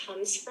boundaries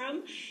comes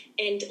from,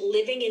 and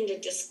living in the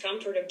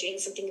discomfort of doing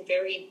something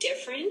very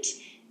different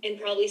and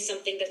probably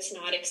something that's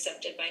not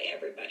accepted by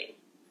everybody.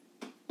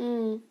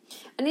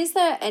 And is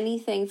there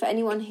anything for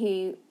anyone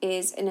who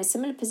is in a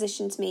similar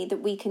position to me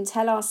that we can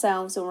tell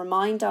ourselves or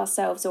remind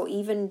ourselves or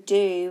even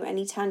do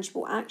any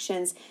tangible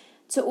actions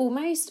to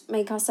almost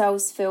make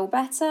ourselves feel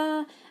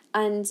better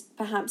and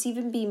perhaps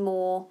even be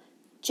more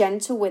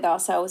gentle with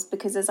ourselves?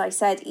 Because as I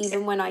said,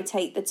 even when I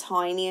take the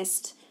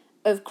tiniest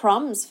of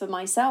crumbs for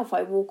myself,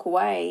 I walk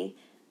away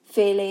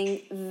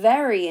feeling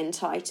very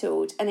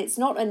entitled, and it's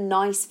not a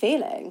nice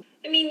feeling.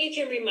 I mean, you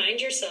can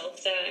remind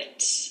yourself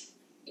that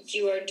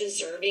you are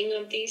deserving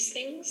of these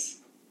things,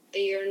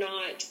 that you're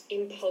not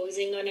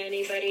imposing on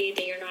anybody,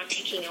 that you're not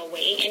taking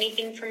away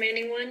anything from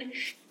anyone,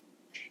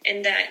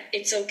 and that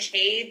it's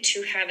okay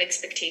to have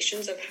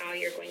expectations of how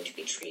you're going to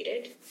be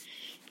treated,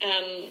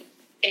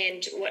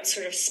 and what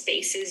sort of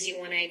spaces you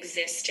want to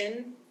exist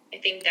in. I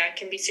think that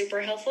can be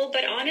super helpful.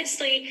 But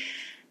honestly,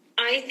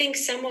 I think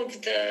some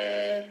of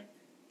the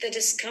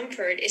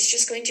discomfort is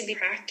just going to be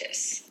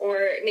practice,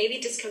 or maybe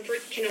discomfort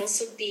can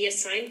also be a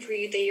sign for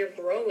you that you're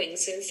growing.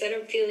 So instead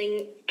of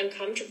feeling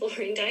uncomfortable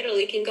or entitled,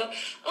 you can go,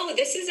 oh,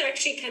 this is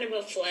actually kind of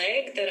a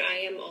flag that I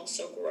am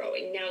also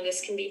growing. Now,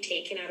 this can be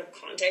taken out of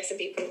context, and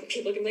people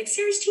can be like,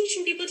 Sarah's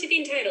teaching people to be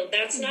entitled.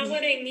 That's not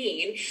what I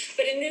mean.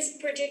 But in this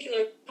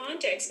particular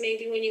context,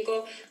 maybe when you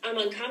go, I'm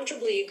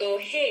uncomfortable, you go,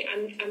 hey,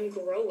 I'm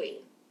growing.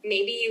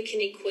 Maybe you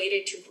can equate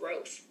it to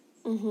growth.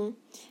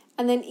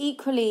 And then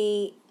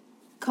equally,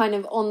 kind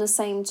of on the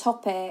same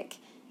topic,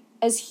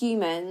 as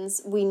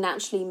humans, we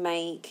naturally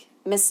make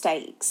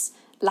mistakes,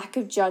 lack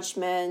of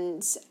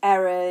judgment,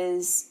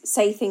 errors,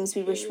 say things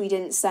we wish we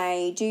didn't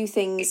say, do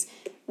things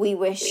we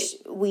wish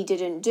we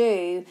didn't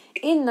do.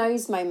 In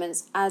those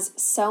moments, as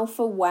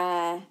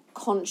self-aware,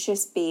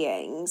 conscious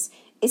beings,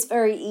 it's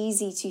very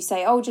easy to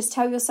say, oh, just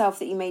tell yourself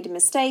that you made a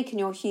mistake and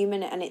you're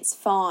human and it's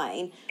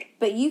fine.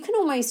 But you can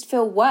almost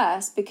feel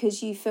worse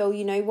because you feel,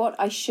 you know what,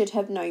 I should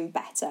have known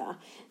better.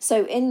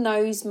 So in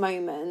those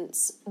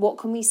moments, what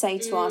can we say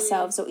to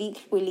ourselves, or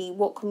equally,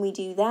 what can we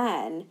do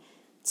then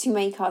to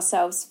make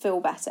ourselves feel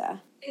better?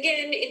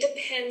 Again, it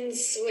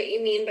depends what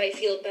you mean by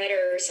feel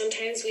better.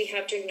 Sometimes we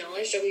have to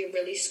acknowledge that we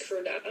really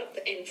screwed up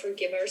and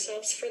forgive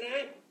ourselves for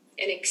that,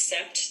 and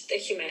accept the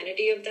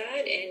humanity of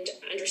that, and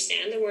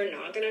understand that we're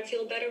not going to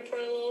feel better for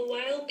a little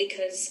while,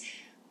 because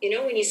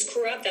when you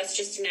screw up, that's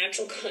just a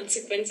natural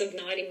consequence of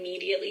not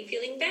immediately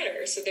feeling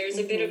better. So there's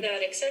a bit of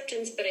that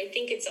acceptance, but I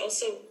think it's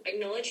also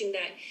acknowledging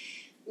that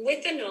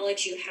with the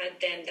knowledge you had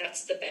then,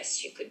 that's the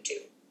best you could do.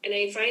 And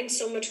I find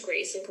so much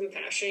grace and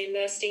compassion in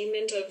that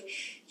statement of,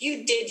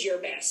 you did your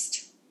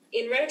best.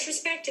 In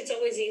retrospect, it's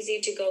always easy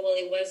to go, well,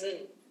 it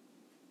wasn't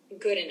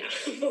good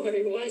enough, or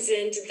it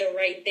wasn't the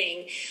right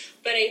thing.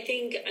 But I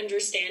think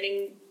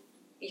understanding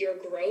your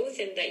growth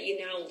and that you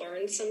now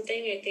learned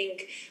something, I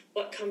think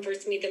what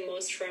comforts me the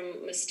most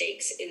from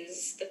mistakes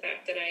is the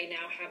fact that I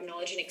now have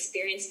knowledge and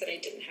experience that I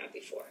didn't have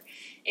before,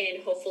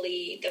 and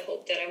hopefully the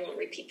hope that I won't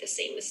repeat the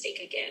same mistake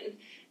again.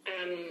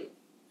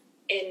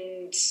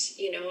 And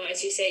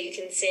as you say, you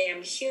can say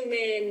I'm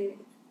human,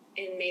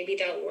 and maybe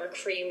that'll work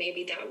for you,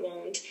 maybe that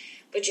won't,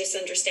 but just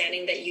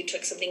understanding that you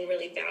took something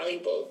really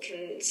valuable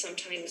can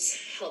sometimes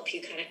help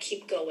you kind of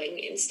keep going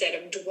instead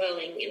of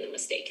dwelling in the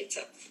mistake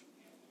itself.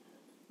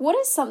 What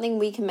is something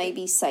we can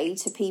maybe say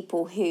to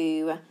people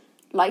who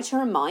like to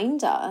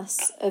remind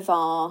us of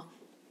our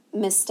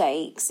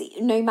mistakes,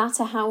 no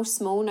matter how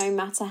small, no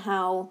matter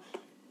how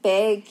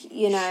big?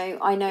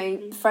 I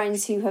know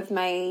friends who have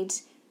made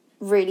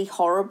really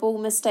horrible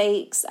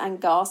mistakes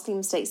and ghastly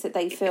mistakes that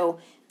they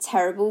feel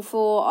terrible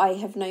for. I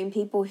have known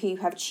people who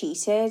have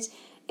cheated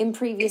in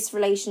previous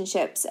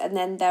relationships, and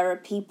then there are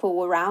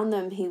people around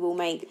them who will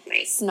make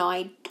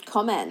snide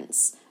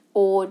comments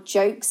or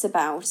jokes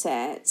about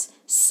it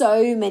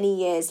so many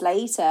years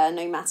later,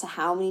 no matter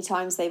how many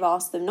times they've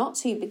asked them not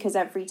to, because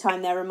every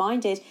time they're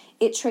reminded,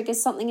 it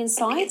triggers something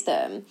inside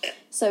them.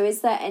 So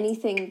is there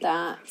anything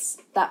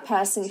that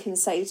person can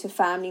say to a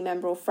family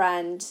member or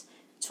friend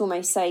to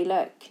almost say,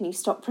 look, can you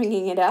stop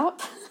bringing it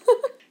up?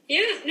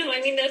 Yeah, no, I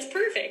mean, that's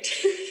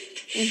perfect.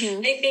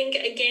 I think,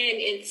 again,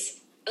 it's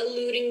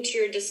alluding to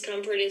your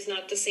discomfort is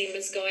not the same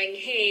as going,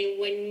 hey,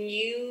 when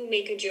you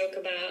make a joke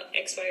about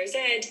X, Y, or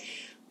Z,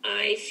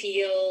 I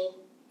feel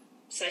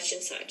such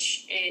and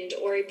such,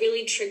 or it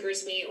really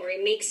triggers me, or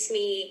it makes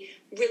me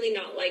really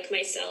not like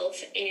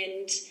myself,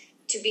 and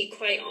to be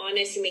quite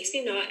honest, it makes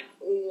me not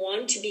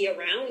want to be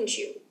around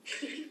you.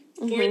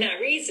 for that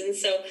reason.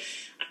 So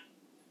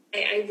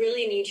I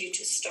really need you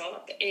to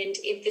stop. And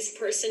if this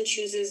person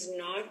chooses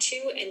not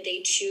to, and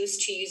they choose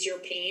to use your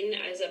pain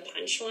as a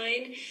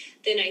punchline,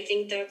 then I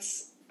think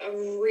that's a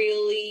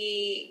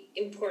really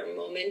important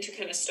moment to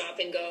kind of stop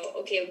and go,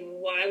 okay,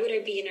 why would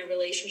I be in a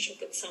relationship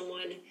with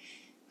someone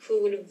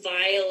who would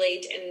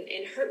violate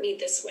and hurt me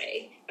this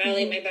way,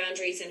 violate my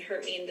boundaries and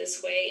hurt me in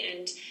this way?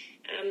 And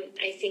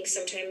I think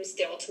sometimes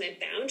the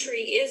ultimate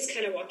boundary is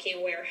kind of walking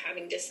away or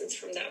having distance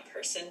from that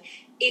person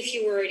if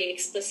you were already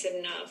explicit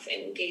enough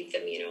and gave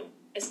them,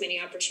 as many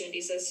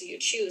opportunities as you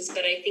choose.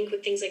 But I think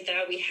with things like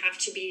that, we have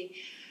to be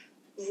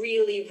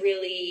really,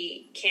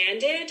 really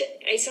candid.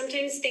 I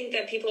sometimes think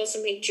that people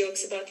also make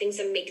jokes about things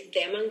that make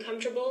them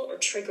uncomfortable or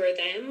trigger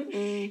them.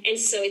 And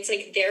so it's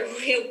like their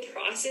way of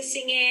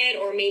processing it,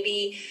 or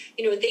maybe,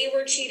 they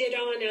were cheated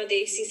on. Now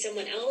they see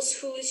someone else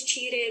who is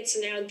cheated. So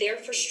now their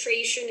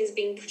frustration is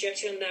being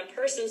projected on that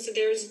person. So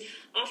there's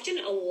often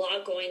a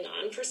lot going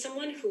on for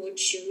someone who would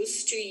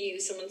choose to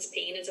use someone's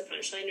pain as a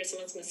punchline or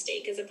someone's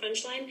mistake as a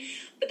punchline.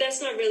 But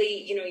that's not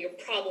really, your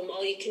problem.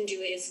 All you can do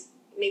is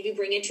maybe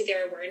bring it to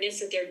their awareness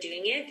that they're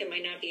doing it. They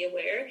might not be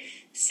aware.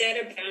 Set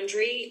a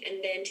boundary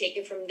and then take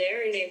it from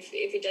there. And if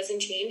it doesn't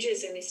change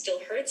and it still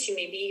hurts you,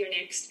 maybe your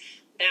next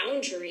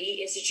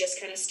boundary is just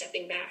kind of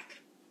stepping back.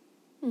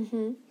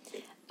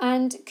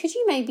 And could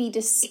you maybe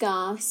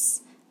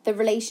discuss the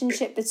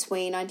relationship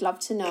between, I'd love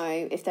to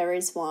know if there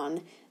is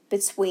one,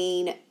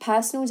 between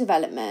personal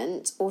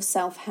development or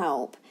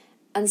self-help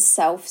and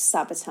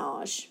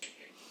self-sabotage?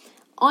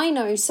 I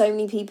know so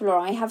many people, or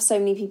I have so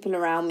many people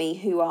around me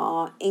who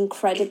are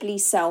incredibly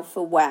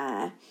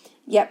self-aware,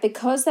 yet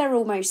because they're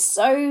almost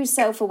so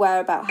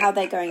self-aware about how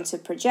they're going to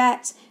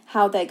project,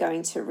 how they're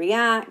going to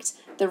react,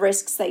 the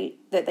risks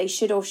that they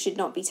should or should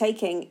not be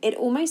taking, it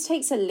almost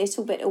takes a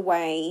little bit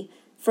away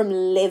from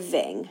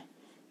living,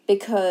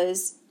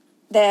 because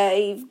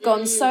they've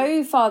gone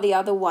so far the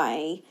other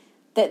way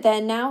that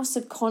they're now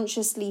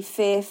subconsciously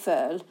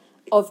fearful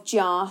of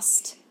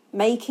just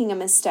making a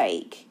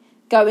mistake,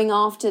 going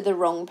after the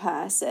wrong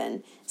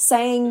person,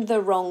 saying the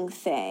wrong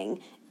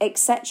thing,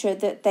 etc.,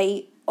 that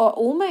they are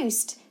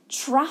almost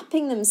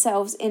trapping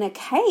themselves in a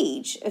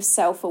cage of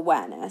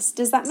self-awareness.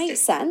 Does that make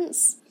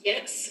sense?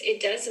 Yes,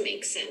 it does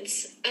make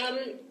sense.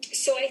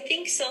 So I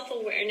think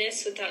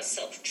self-awareness without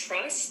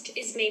self-trust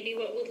is maybe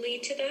what would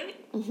lead to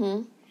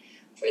that.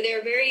 Where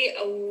they're very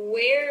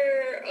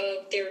aware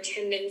of their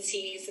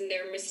tendencies and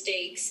their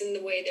mistakes and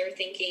the way they're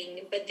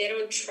thinking, but they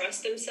don't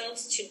trust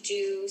themselves to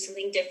do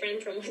something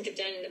different from what they've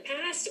done in the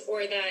past,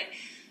 or that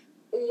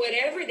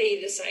whatever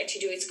they decide to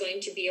do is going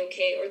to be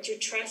okay, or to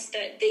trust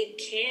that they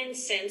can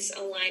sense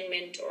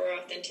alignment or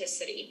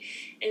authenticity.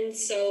 And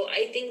so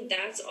I think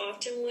that's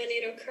often when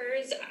it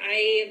occurs.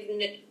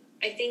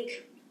 I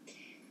think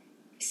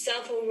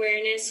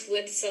self-awareness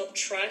with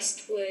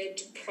self-trust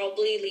would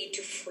probably lead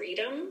to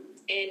freedom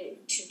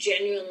and to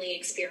genuinely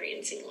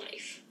experiencing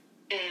life.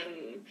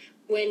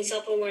 When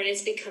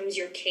self-awareness becomes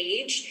your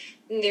cage,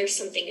 there's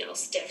something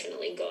else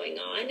definitely going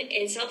on.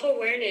 And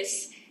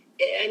self-awareness,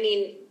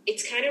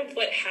 it's kind of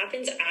what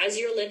happens as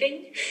you're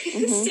living.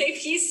 So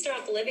if you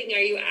stop living,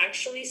 are you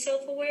actually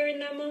self-aware in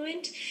that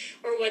moment?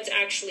 Or what's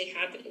actually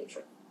happening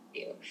for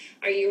you?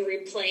 Are you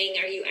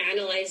replaying? Are you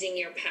analyzing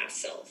your past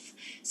self?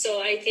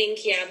 So I think,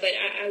 but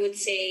I would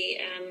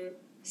say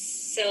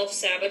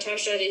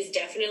self-sabotage, that is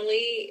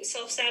definitely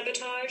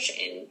self-sabotage.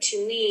 And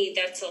to me,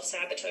 that's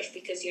self-sabotage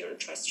because you don't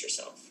trust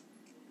yourself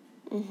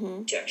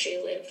to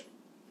actually live.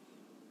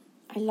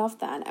 I love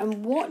that.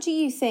 And what do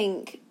you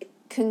think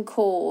can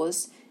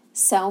cause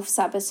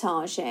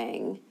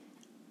self-sabotaging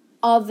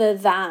other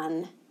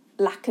than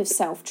lack of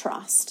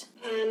self-trust?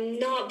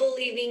 Not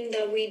believing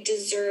that we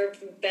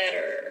deserve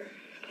better.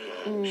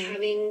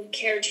 Having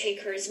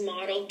caretakers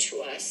modeled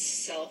to us,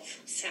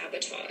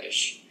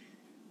 self-sabotage.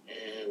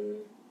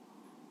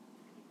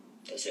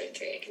 Those are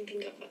 3 I can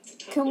think of off the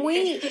top of my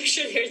head.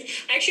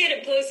 I actually had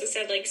a post that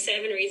said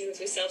 7 reasons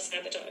we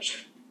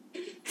self-sabotage.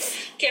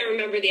 Can't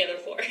remember the other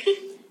 4.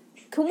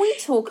 Can we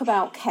talk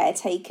about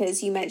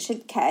caretakers? You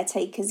mentioned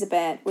caretakers a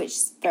bit, which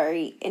is a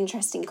very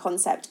interesting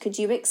concept. Could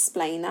you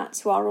explain that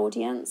to our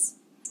audience?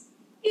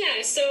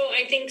 Yeah, so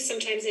I think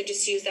sometimes I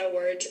just use that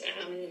word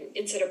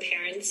instead of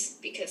parents,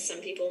 because some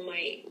people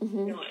might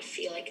not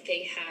feel like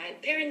they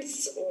had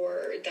parents,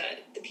 or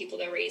that the people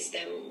that raised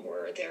them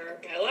were their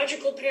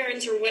biological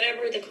parents, or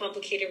whatever the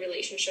complicated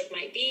relationship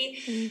might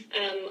be.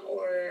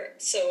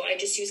 So I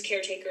just use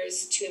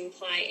caretakers to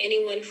imply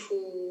anyone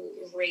who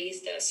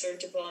raised us or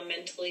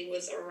developmentally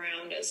was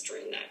around us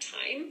during that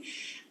time,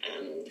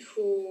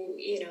 who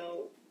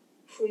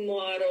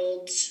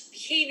modeled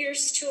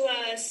behaviors to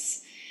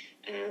us,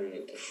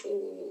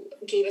 who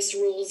gave us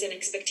rules and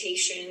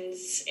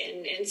expectations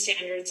and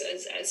standards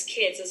as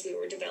kids as we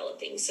were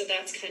developing. So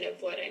that's kind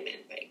of what I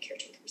meant by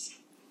caretakers.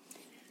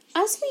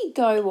 As we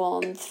go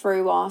on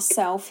through our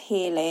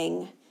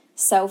self-healing,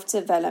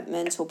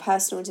 self-development or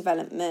personal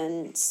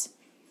development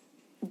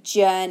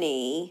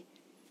journey,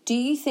 do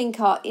you think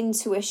our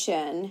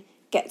intuition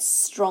gets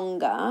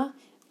stronger,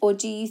 Or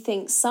do you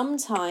think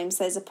sometimes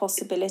there's a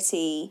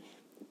possibility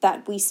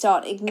that we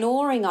start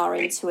ignoring our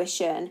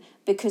intuition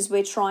because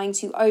we're trying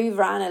to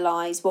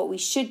overanalyze what we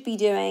should be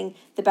doing,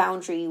 the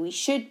boundary we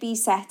should be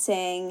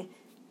setting,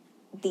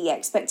 the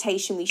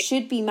expectation we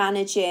should be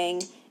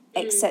managing,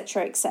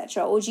 etc.,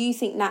 etc.? Or do you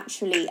think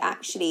naturally,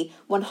 actually,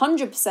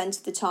 100%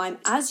 of the time,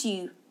 as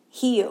you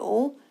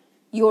heal,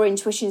 your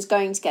intuition is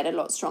going to get a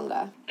lot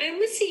stronger? I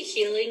would see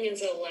healing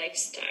as a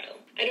lifestyle.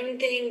 I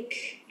think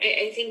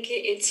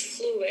it's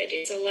fluid.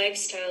 It's a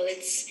lifestyle.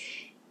 It's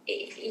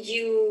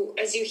you,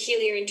 as you heal,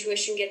 your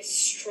intuition gets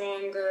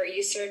stronger.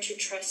 You start to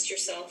trust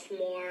yourself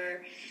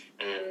more.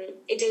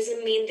 It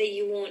doesn't mean that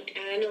you won't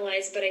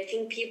analyze, but I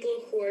think people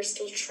who are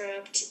still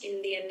trapped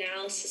in the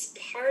analysis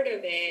part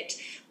of it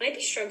might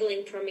be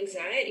struggling from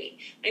anxiety,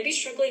 might be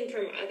struggling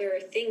from other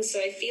things. So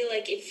I feel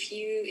like if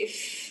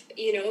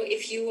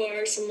you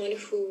are someone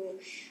who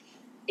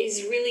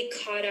is really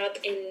caught up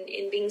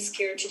in being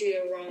scared to do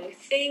the wrong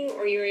thing,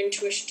 or your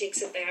intuition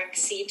takes a back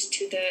seat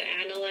to the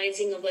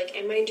analyzing of like,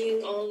 am I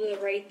doing all the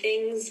right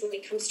things when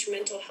it comes to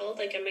mental health?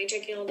 Like, am I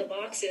checking all the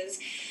boxes?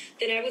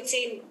 Then I would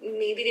say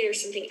maybe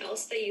there's something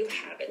else that you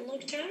haven't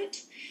looked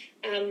at.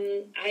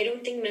 I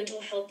don't think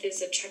mental health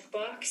is a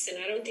checkbox,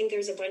 and I don't think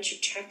there's a bunch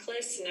of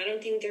checklists, and I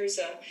don't think there's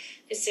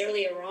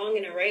necessarily a wrong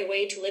and a right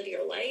way to live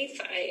your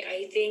life.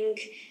 I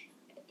think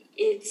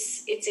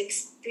it's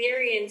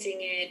experiencing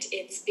it.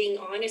 It's being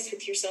honest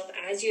with yourself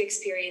as you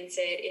experience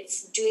it.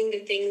 It's doing the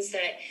things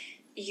that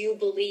you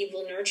believe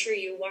will nurture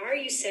you. Why are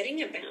you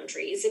setting a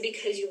boundary? Is it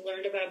because you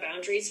learned about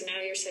boundaries and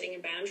now you're setting a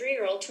boundary?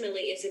 Or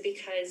ultimately, is it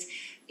because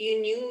you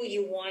knew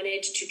you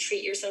wanted to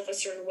treat yourself a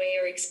certain way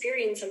or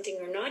experience something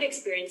or not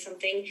experience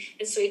something,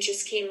 and so it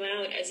just came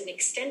out as an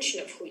extension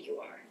of who you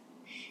are?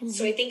 Mm-hmm.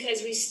 So I think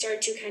as we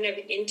start to kind of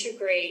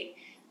integrate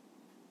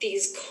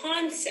these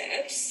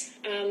concepts,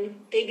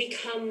 they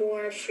become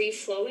more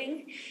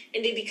free-flowing,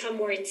 and they become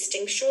more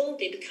instinctual,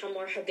 they become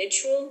more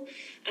habitual,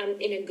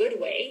 in a good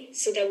way,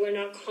 so that we're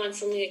not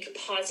constantly like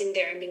pausing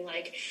there and being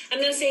like, I'm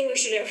not saying we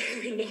should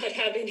ever not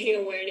have any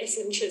awareness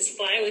and just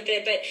fly with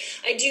it, but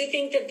I do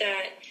think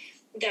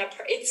that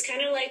part, it's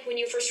kind of like when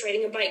you're first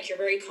riding a bike, you're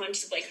very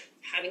conscious of like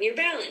having your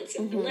balance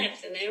and then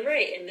left and then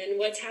right and then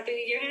what's happening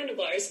with your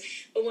handlebars.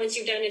 But once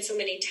you've done it so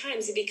many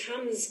times, it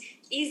becomes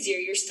easier.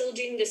 You're still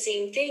doing the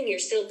same thing. You're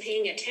still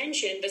paying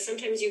attention, but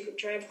sometimes you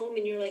drive home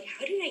and you're like,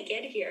 how did I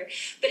get here?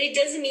 But it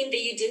doesn't mean that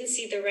you didn't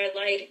see the red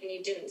light and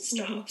you didn't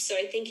stop. So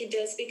I think it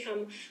does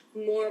become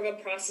more of a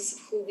process of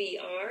who we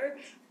are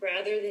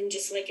rather than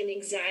just like an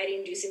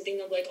anxiety-inducing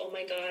thing of like, oh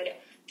my God,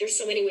 there's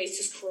so many ways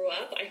to screw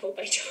up. I hope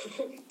I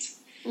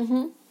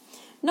don't.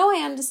 No,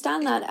 I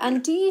understand that.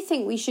 And do you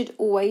think we should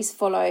always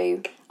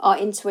follow our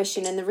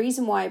intuition? And the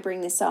reason why I bring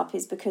this up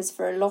is because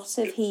for a lot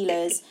of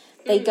healers,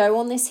 they go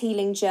on this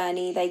healing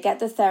journey, they get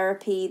the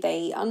therapy,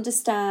 they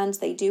understand,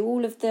 they do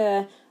all of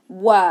the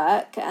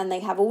work, and they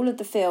have all of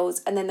the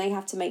feels, and then they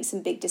have to make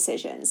some big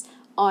decisions.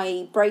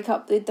 I break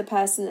up with the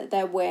person that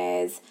they're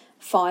with,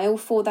 file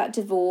for that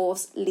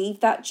divorce, leave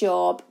that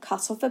job,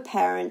 cut off a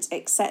parent,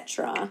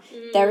 etc.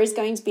 There is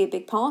going to be a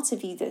big part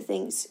of you that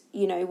thinks,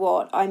 you know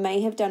what, I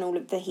may have done all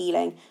of the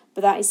healing,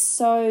 but that is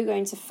so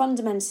going to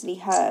fundamentally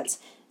hurt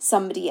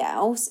somebody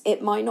else.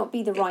 It might not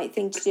be the right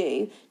thing to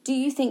do. Do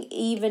you think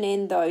even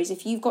in those,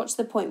 if you've got to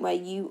the point where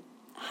you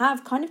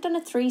have kind of done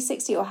a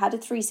 360 or had a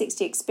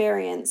 360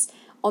 experience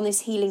on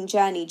this healing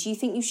journey, do you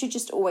think you should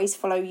just always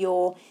follow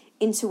your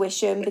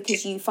intuition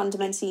because you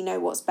fundamentally know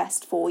what's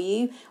best for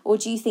you? Or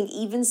do you think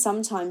even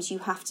sometimes you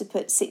have to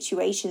put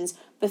situations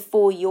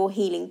before your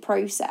healing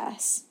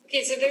process?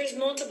 Okay, so there's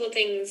multiple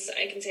things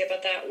I can say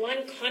about that. One,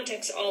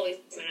 context always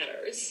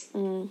matters.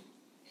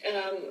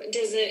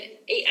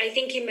 I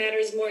think it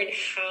matters more in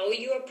how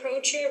you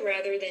approach it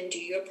rather than do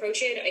you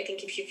approach it. I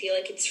think if you feel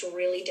like it's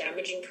really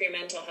damaging for your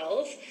mental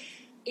health,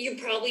 you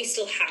probably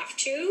still have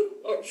to,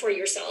 or for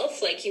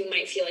yourself, like you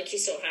might feel like you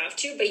still have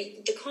to, but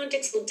the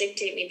context will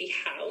dictate maybe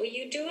how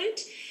you do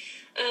it.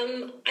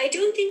 I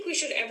don't think we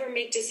should ever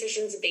make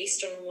decisions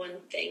based on one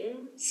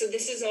thing. So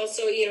this is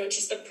also,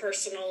 just a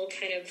personal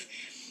kind of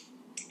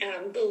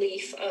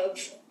belief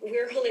of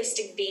we're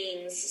holistic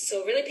beings.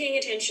 So really paying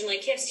attention,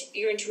 like, yes,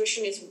 your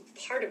intuition is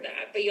part of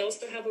that, but you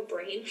also have a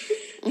brain.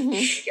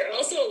 You're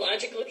also a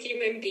logical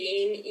human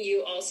being.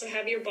 You also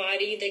have your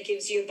body that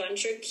gives you a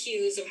bunch of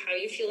cues of how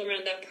you feel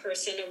around that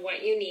person and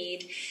what you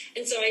need.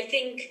 And so I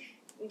think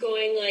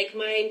going like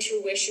my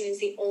intuition is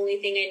the only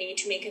thing I need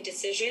to make a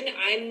decision,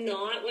 I'm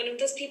not one of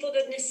those people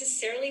that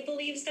necessarily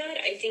believes that.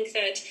 I think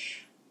that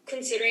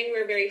considering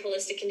we're very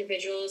holistic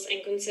individuals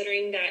and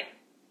considering that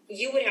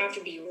you would have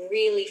to be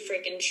really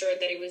freaking sure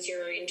that it was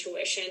your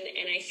intuition.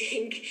 And I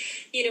think,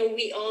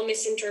 we all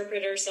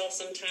misinterpret ourselves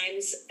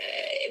sometimes.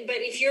 But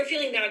if you're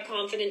feeling that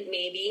confident,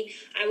 maybe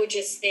I would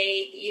just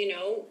say,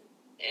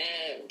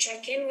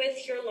 check in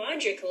with your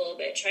logic a little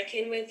bit, check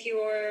in with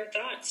your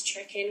thoughts,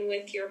 check in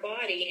with your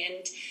body,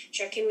 and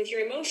check in with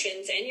your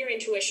emotions and your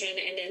intuition,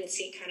 and then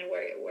see kind of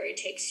where it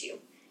takes you.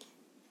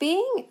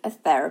 being a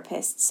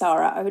therapist,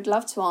 Sarah, I would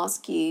love to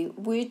ask you,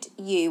 would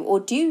you, or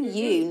do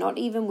you, not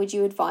even would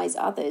you advise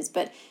others,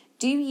 but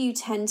do you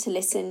tend to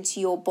listen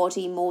to your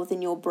body more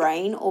than your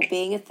brain? Or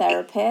being a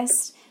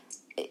therapist,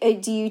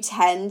 do you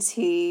tend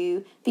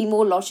to be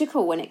more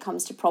logical when it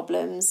comes to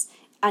problems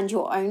and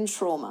your own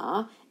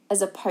trauma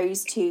as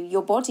opposed to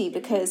your body?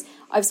 Because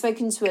I've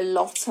spoken to a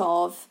lot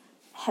of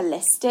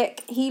holistic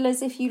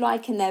healers, if you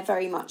like, and they're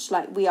very much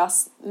like, we are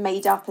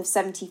made up of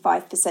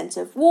 75%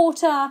 of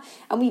water,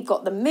 and we've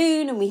got the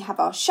moon, and we have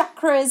our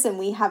chakras, and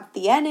we have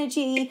the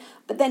energy.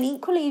 But then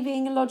equally,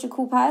 being a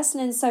logical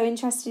person and so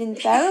interested in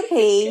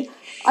therapy,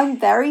 I'm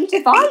very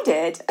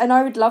divided, and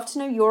I would love to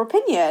know your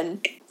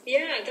opinion.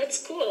 Yeah,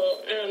 that's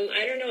cool.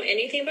 I don't know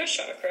anything about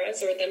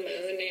chakras or the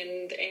moon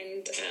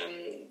and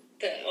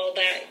all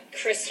that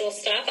crystal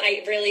stuff.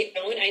 I really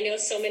don't. I know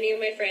so many of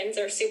my friends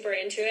are super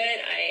into it.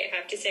 I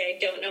have to say I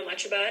don't know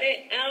much about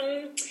it.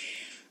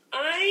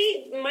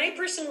 My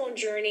personal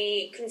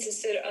journey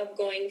consisted of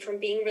going from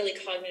being really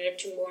cognitive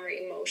to more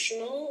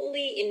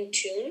emotionally in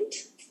tuned.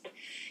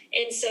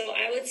 And so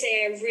I would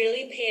say I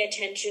really pay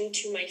attention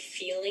to my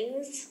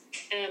feelings.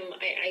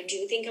 I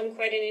do think I'm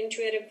quite an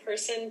intuitive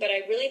person, but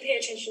I really pay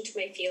attention to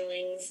my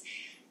feelings,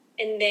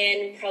 and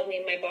then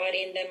probably my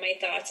body, and then my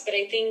thoughts. But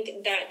I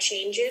think that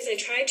changes. I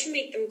try to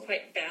make them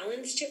quite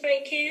balanced if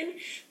I can.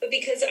 But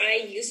because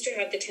I used to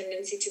have the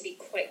tendency to be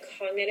quite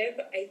cognitive,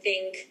 I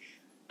think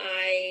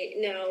I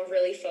now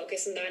really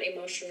focus on that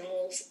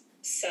emotional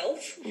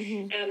self.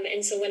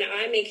 And so when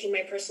I'm making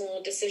my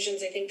personal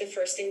decisions, I think the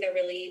first thing that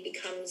really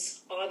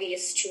becomes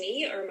obvious to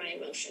me are my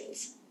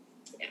emotions.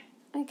 Yeah.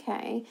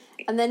 Okay.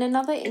 And then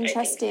another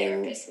interesting...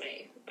 I think therapists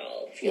might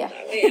all feel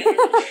that way. I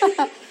don't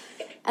know.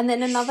 And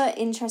then another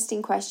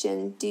interesting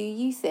question, do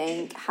you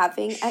think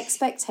having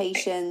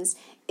expectations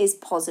is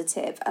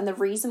positive? And the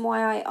reason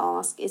why I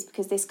ask is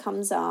because this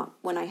comes up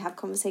when I have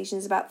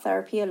conversations about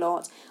therapy a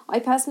lot. I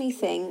personally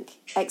think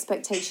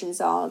expectations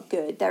are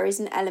good. There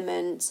is an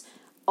element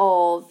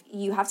of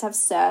you have to have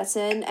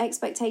certain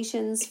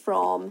expectations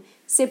from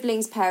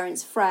siblings,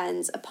 parents,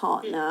 friends, a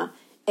partner,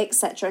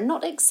 etc.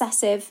 Not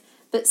excessive,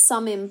 but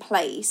some in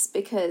place,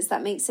 because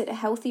that makes it a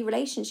healthy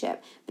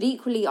relationship. But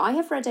equally, I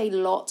have read a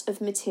lot of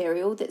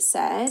material that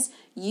says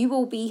you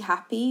will be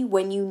happy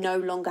when you no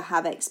longer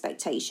have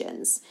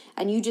expectations,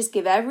 and you just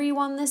give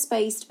everyone the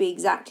space to be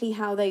exactly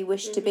how they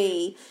wish to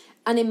be.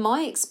 And in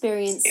my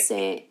experience,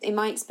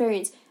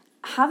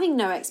 having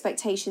no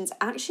expectations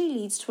actually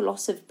leads to a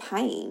lot of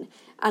pain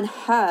and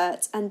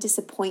hurt and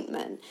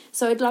disappointment.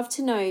 So I'd love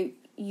to know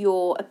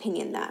your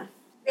opinion there.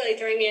 Really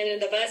throwing me under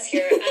the bus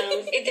here.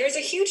 There's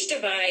a huge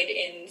divide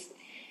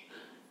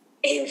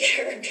in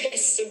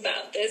therapists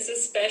about this,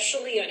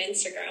 especially on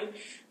Instagram.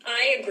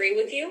 I agree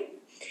with you.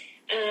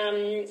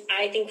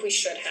 I think we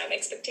should have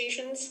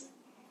expectations.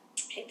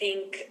 I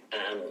think,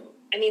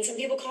 some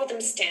people call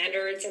them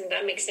standards, and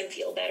that makes them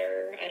feel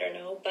better. I don't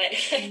know. But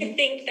I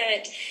think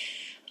that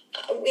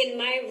in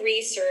my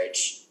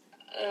research,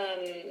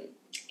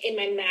 in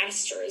my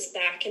master's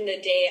back in the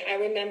day, I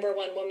remember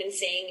one woman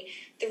saying,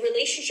 the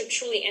relationship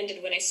truly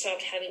ended when I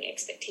stopped having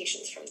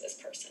expectations from this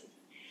person.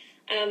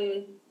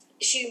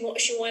 She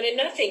wanted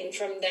nothing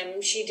from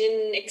them. She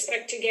didn't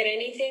expect to get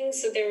anything,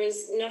 so there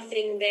was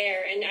nothing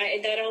there. And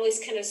that always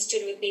kind of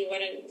stood with me.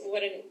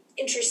 What an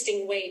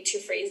interesting way to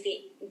phrase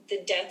the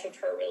death of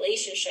her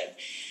relationship.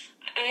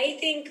 I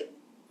think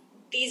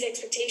these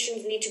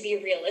expectations need to be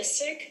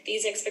realistic.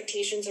 These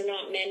expectations are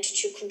not meant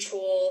to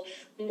control,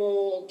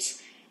 mold,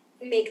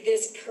 make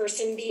this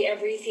person be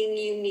everything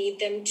you need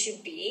them to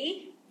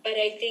be. But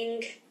I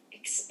think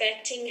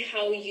expecting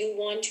how you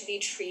want to be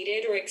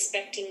treated, or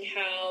expecting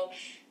how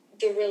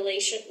the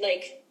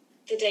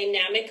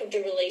dynamic of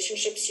the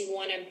relationships you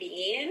want to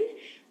be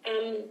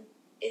in,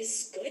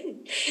 is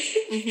good.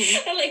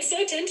 I'm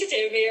so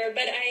tentative here,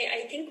 but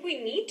I think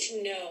we need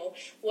to know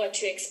what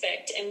to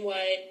expect and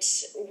what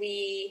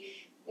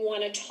we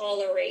want to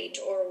tolerate,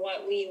 or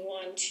what we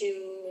want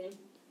to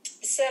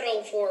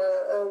settle for,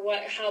 or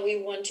how we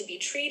want to be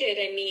treated.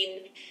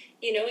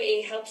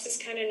 It helps us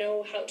kind of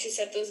know how to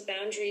set those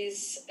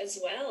boundaries as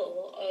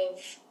well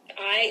of,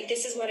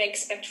 this is what I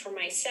expect for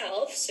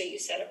myself, so you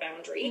set a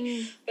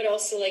boundary, but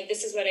also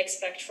this is what I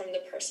expect from the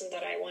person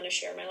that I want to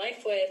share my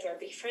life with or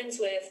be friends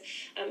with.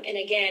 And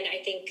again,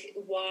 I think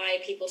why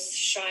people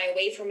shy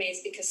away from it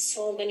is because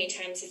so many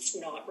times it's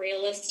not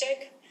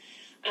realistic.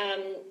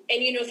 And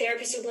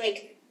therapists will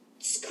be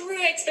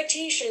screw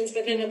expectations,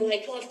 but then they'll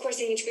be well, of course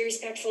I need to be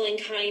respectful and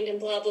kind and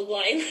blah, blah,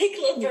 blah. And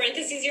little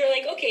parentheses, you're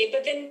okay,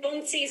 but then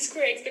don't say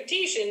screw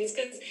expectations,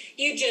 because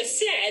you just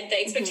said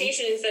the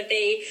expectation is that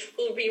they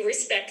will be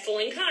respectful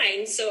and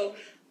kind. So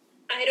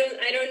I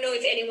don't know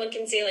if anyone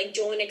can say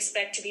don't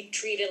expect to be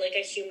treated like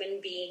a human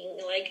being.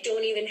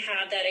 Don't even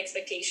have that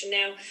expectation.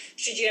 Now,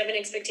 should you have an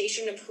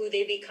expectation of who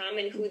they become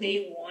and who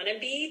they want to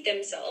be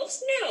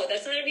themselves? No,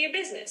 that's none of your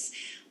business.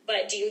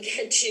 But do you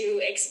get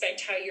to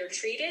expect how you're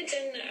treated?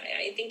 And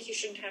I think you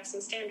should have some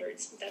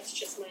standards. That's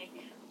just my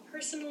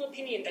personal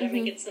opinion that I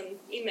might get some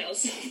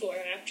emails for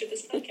after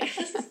this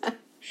podcast.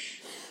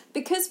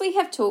 because we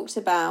have talked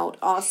about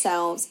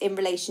ourselves in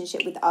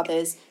relationship with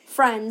others,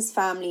 friends,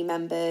 family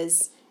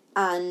members,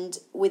 and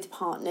with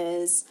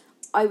partners,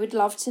 I would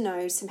love to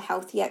know some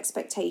healthy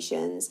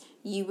expectations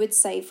you would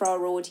say for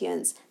our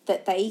audience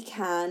that they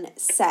can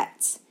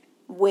set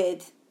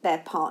with their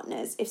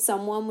partners. If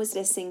someone was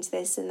listening to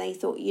this and they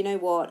thought, you know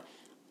what,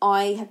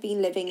 I have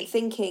been living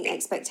thinking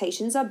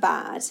expectations are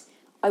bad,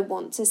 I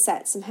want to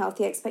set some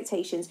healthy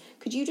expectations.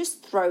 Could you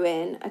just throw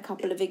in a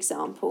couple of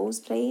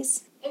examples,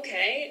 please?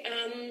 Okay.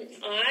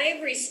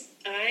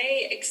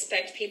 I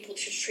expect people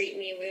to treat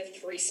me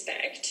with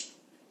respect.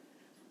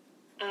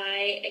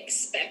 I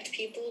expect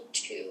people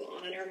to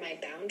honor my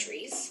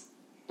boundaries.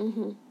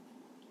 Mm-hmm.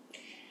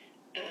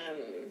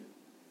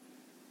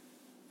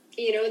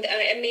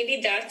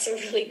 Maybe that's a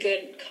really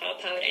good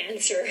cop-out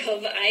answer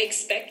of I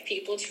expect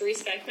people to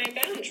respect my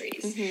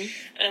boundaries.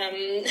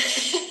 Mm-hmm.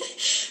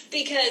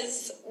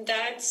 Because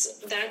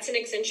that's an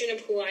extension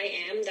of who I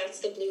am. That's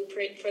the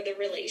blueprint for the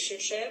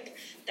relationship.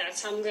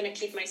 That's how I'm going to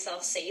keep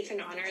myself safe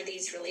and honor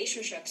these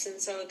relationships.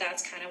 And so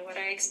that's kind of what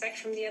I expect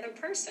from the other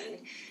person.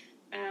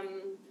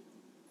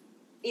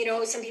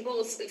 Some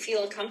people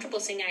feel comfortable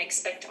saying I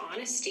expect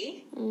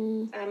honesty.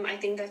 I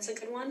think that's a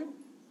good one.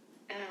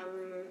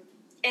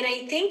 And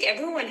I think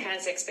everyone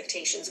has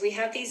expectations. We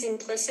have these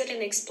implicit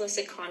and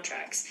explicit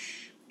contracts.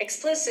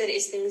 Explicit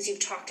is things you've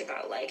talked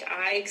about, like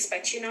I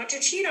expect you not to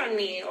cheat on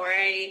me, or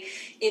I,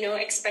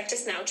 expect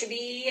us now to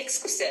be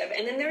exclusive.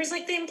 And then there's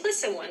like the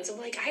implicit ones of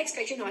like, I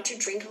expect you not to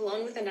drink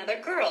alone with another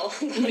girl.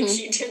 But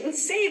you didn't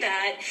say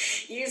that.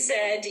 You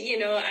said,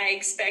 I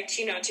expect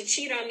you not to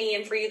cheat on me.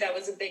 And for you, that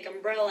was a big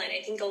umbrella. And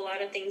I think a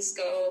lot of things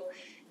go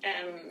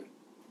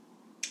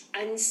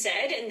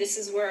unsaid, and this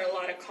is where a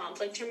lot of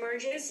conflict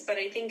emerges. But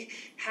I think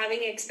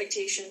having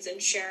expectations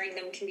and sharing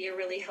them can be a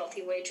really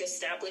healthy way to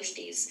establish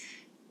these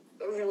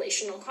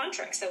relational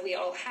contracts that we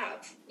all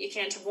have. You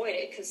can't avoid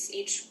it because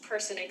each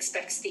person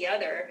expects the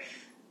other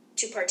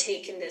to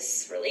partake in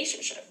this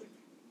relationship.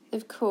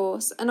 Of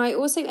course. And I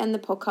also end the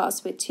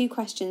podcast with 2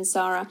 questions,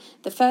 Sarah.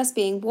 The first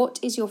being, what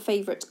is your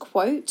favourite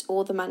quote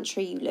or the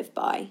mantra you live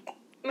by?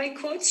 My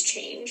quotes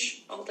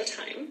change all the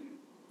time.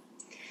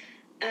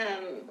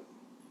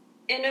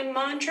 And a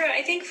mantra,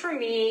 I think for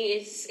me,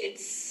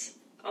 it's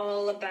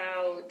all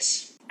about,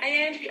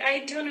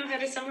 I don't know how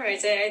to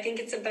summarize it. I think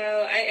it's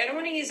about, I don't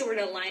want to use the word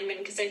alignment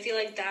because I feel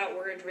like that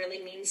word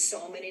really means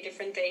so many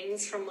different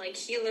things, from like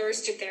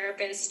healers to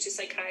therapists to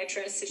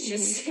psychiatrists. It's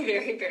just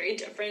very, very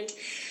different.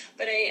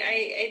 But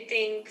I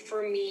think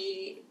for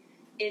me,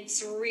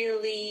 it's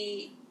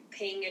really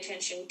paying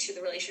attention to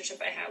the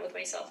relationship I have with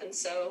myself. And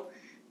so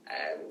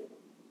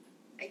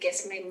I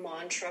guess my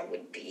mantra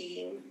would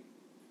be,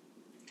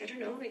 I don't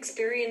know,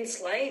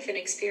 experience life and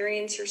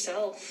experience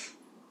yourself,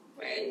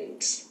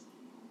 and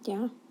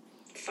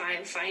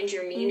find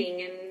your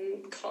meaning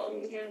and call.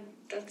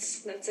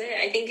 That's it.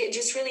 I think it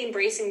just really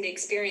embracing the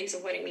experience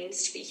of what it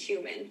means to be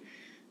human,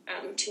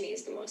 to me,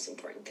 is the most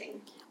important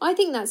thing. I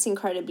think that's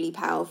incredibly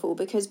powerful,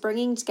 because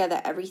bringing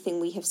together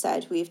everything we have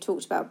said, we've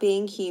talked about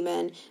being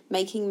human,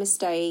 making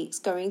mistakes,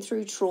 going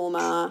through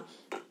trauma,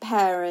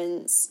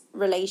 parents,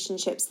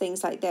 relationships,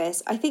 things like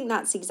this. I think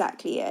that's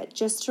exactly it.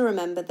 Just to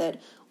remember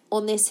that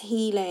on this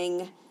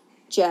healing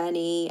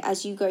journey,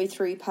 as you go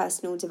through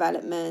personal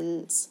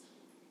development,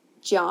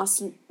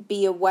 just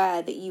be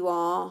aware that you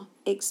are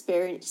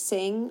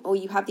experiencing, or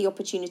you have the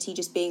opportunity,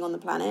 just being on the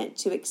planet,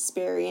 to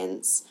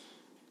experience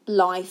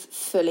life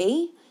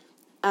fully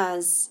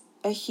as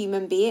a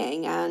human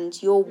being,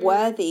 and you're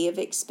worthy of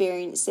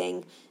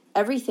experiencing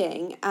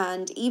everything,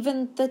 and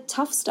even the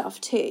tough stuff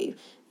too,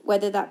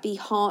 whether that be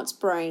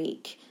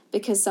heartbreak,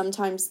 because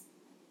sometimes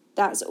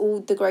that's all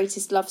the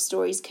greatest love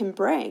stories can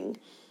bring.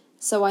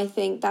 So I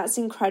think that's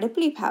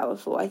incredibly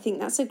powerful. I think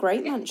that's a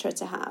great mantra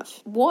to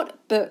have.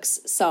 What books,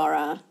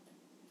 Sarah,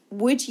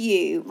 would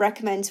you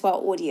recommend to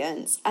our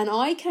audience? And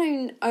I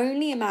can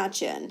only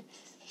imagine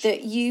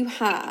that you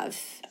have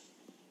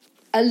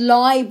a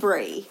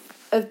library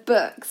of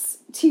books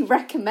to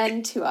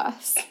recommend to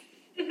us.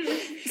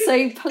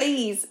 So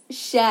please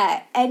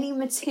share any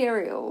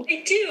material,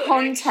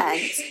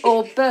 content,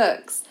 or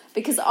books,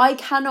 because I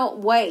cannot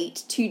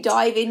wait to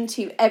dive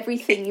into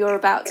everything you're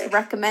about to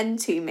recommend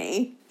to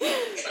me.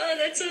 Oh,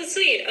 that's so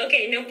sweet.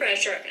 Okay, no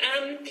pressure.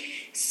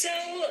 So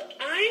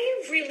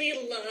I really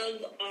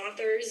love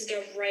authors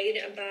that write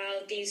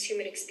about these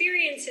human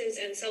experiences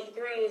and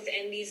self-growth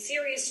and these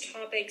serious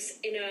topics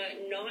in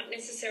a not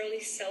necessarily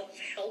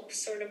self-help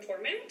sort of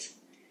format.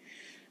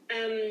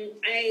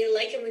 I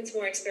like it when it's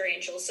more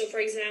experiential. So, for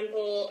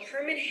example,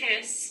 Herman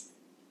Hesse,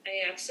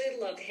 I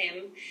absolutely love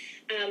him.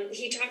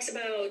 He talks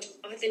about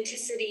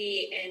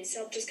authenticity and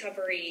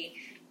self-discovery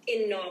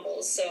in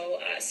novels. So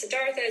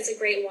Siddhartha is a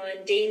great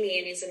one.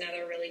 Damien is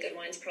another really good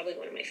one. It's probably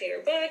one of my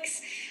favorite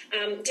books.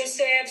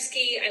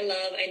 Dostoevsky, I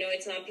love. I know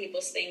it's not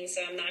people's thing,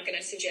 so I'm not going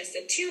to suggest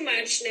it too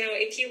much. Now,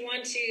 if you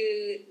want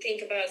to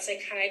think about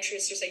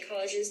psychiatrists or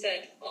psychologists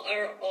that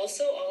are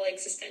also all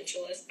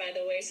existentialists, by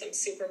the way, so I'm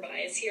super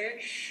biased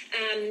here,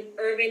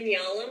 Irvin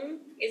Yalom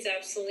is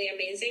absolutely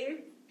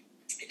amazing.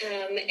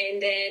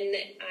 And then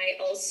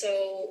I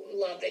also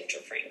love Viktor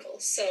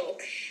Frankl. So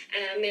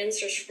Man's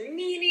Search for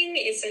Meaning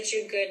is such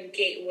a good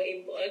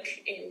gateway book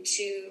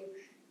into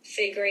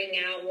figuring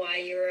out why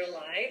you're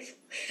alive.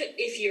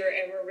 If you're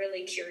ever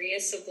really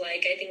curious of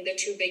I think the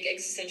two big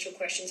existential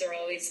questions are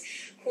always,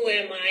 who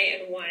am I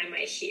and why am I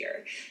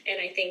here? And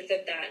I think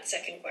that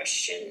second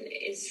question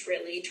is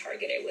really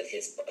targeted with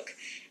his book.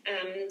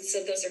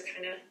 So those are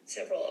kind of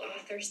several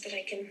authors that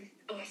I can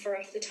offer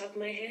off the top of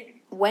my head.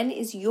 When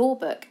is your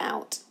book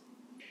out?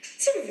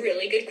 It's a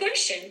really good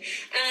question.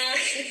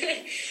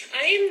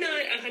 I am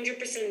not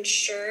 100%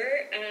 sure.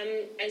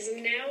 As of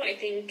now, I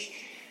think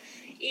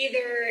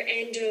either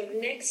end of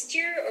next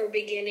year or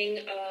beginning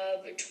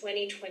of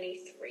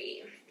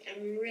 2023.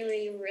 I'm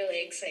really,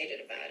 really excited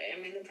about it.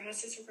 I'm in the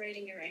process of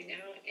writing it right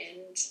now,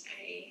 and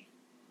I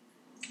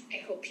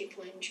hope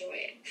people enjoy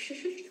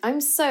it. I'm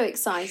so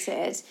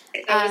excited.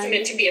 That wasn't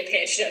meant to be a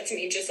pitch. That's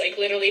me just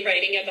literally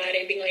writing about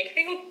it and being I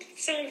hope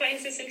someone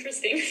finds this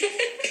interesting.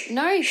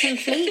 No,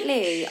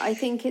 completely. I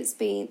think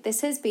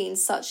this has been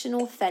such an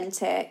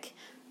authentic,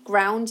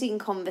 grounding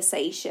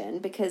conversation,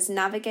 because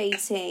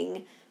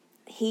navigating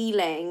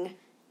healing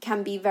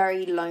can be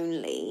very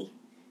lonely,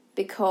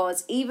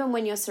 because even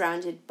when you're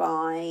surrounded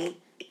by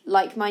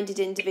like-minded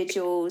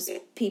individuals,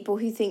 people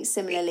who think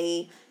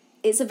similarly,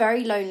 it's a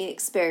very lonely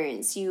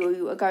experience.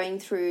 You are going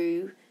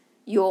through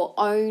your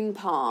own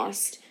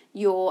past.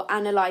 You're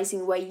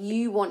analysing where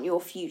you want your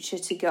future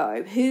to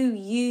go, who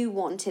you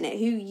want in it,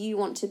 who you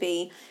want to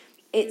be.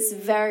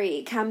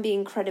 It can be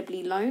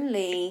incredibly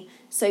lonely.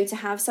 So to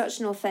have such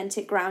an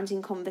authentic,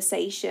 grounding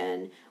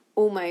conversation,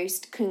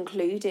 almost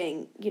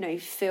concluding,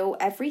 feel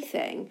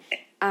everything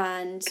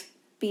and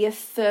be a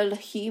full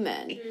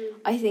human.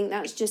 I think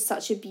that's just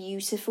such a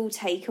beautiful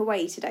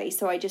takeaway today.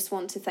 So I just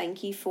want to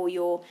thank you for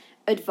your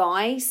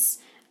advice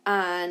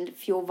and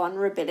for your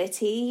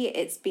vulnerability.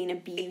 It's been a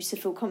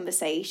beautiful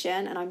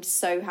conversation, and I'm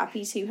so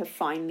happy to have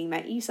finally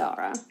met you,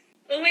 Sarah.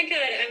 Oh my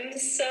God, I'm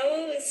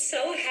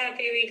so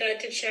happy we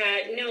got to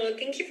chat. No,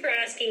 thank you for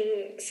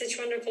asking such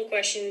wonderful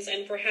questions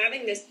and for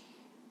having this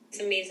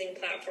amazing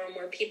platform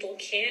where people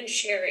can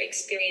share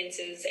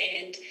experiences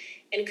and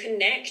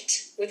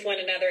connect with one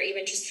another,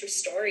 even just through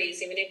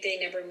stories, even if they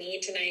never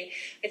meet. And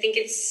I think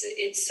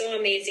it's so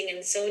amazing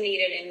and so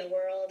needed in the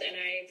world, and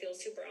I feel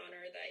super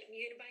honored that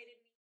you invited me.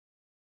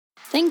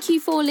 Thank you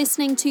for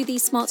listening to the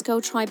Smart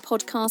Girl Tribe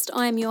podcast.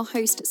 I am your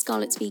host,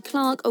 Scarlett V.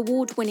 Clark,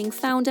 award-winning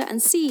founder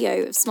and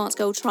CEO of Smart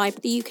Girl Tribe,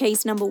 the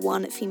UK's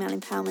 #1 female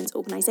empowerment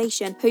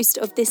organisation, host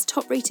of this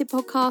top-rated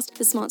podcast,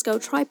 the Smart Girl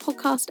Tribe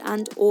podcast,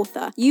 and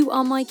author. You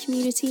are my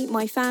community,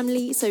 my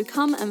family, so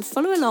come and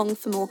follow along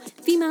for more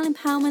female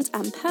empowerment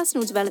and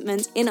personal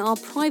development in our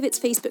private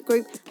Facebook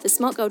group, the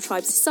Smart Girl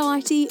Tribe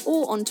Society,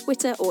 or on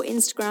Twitter or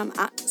Instagram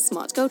at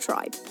Smart Girl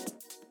Tribe.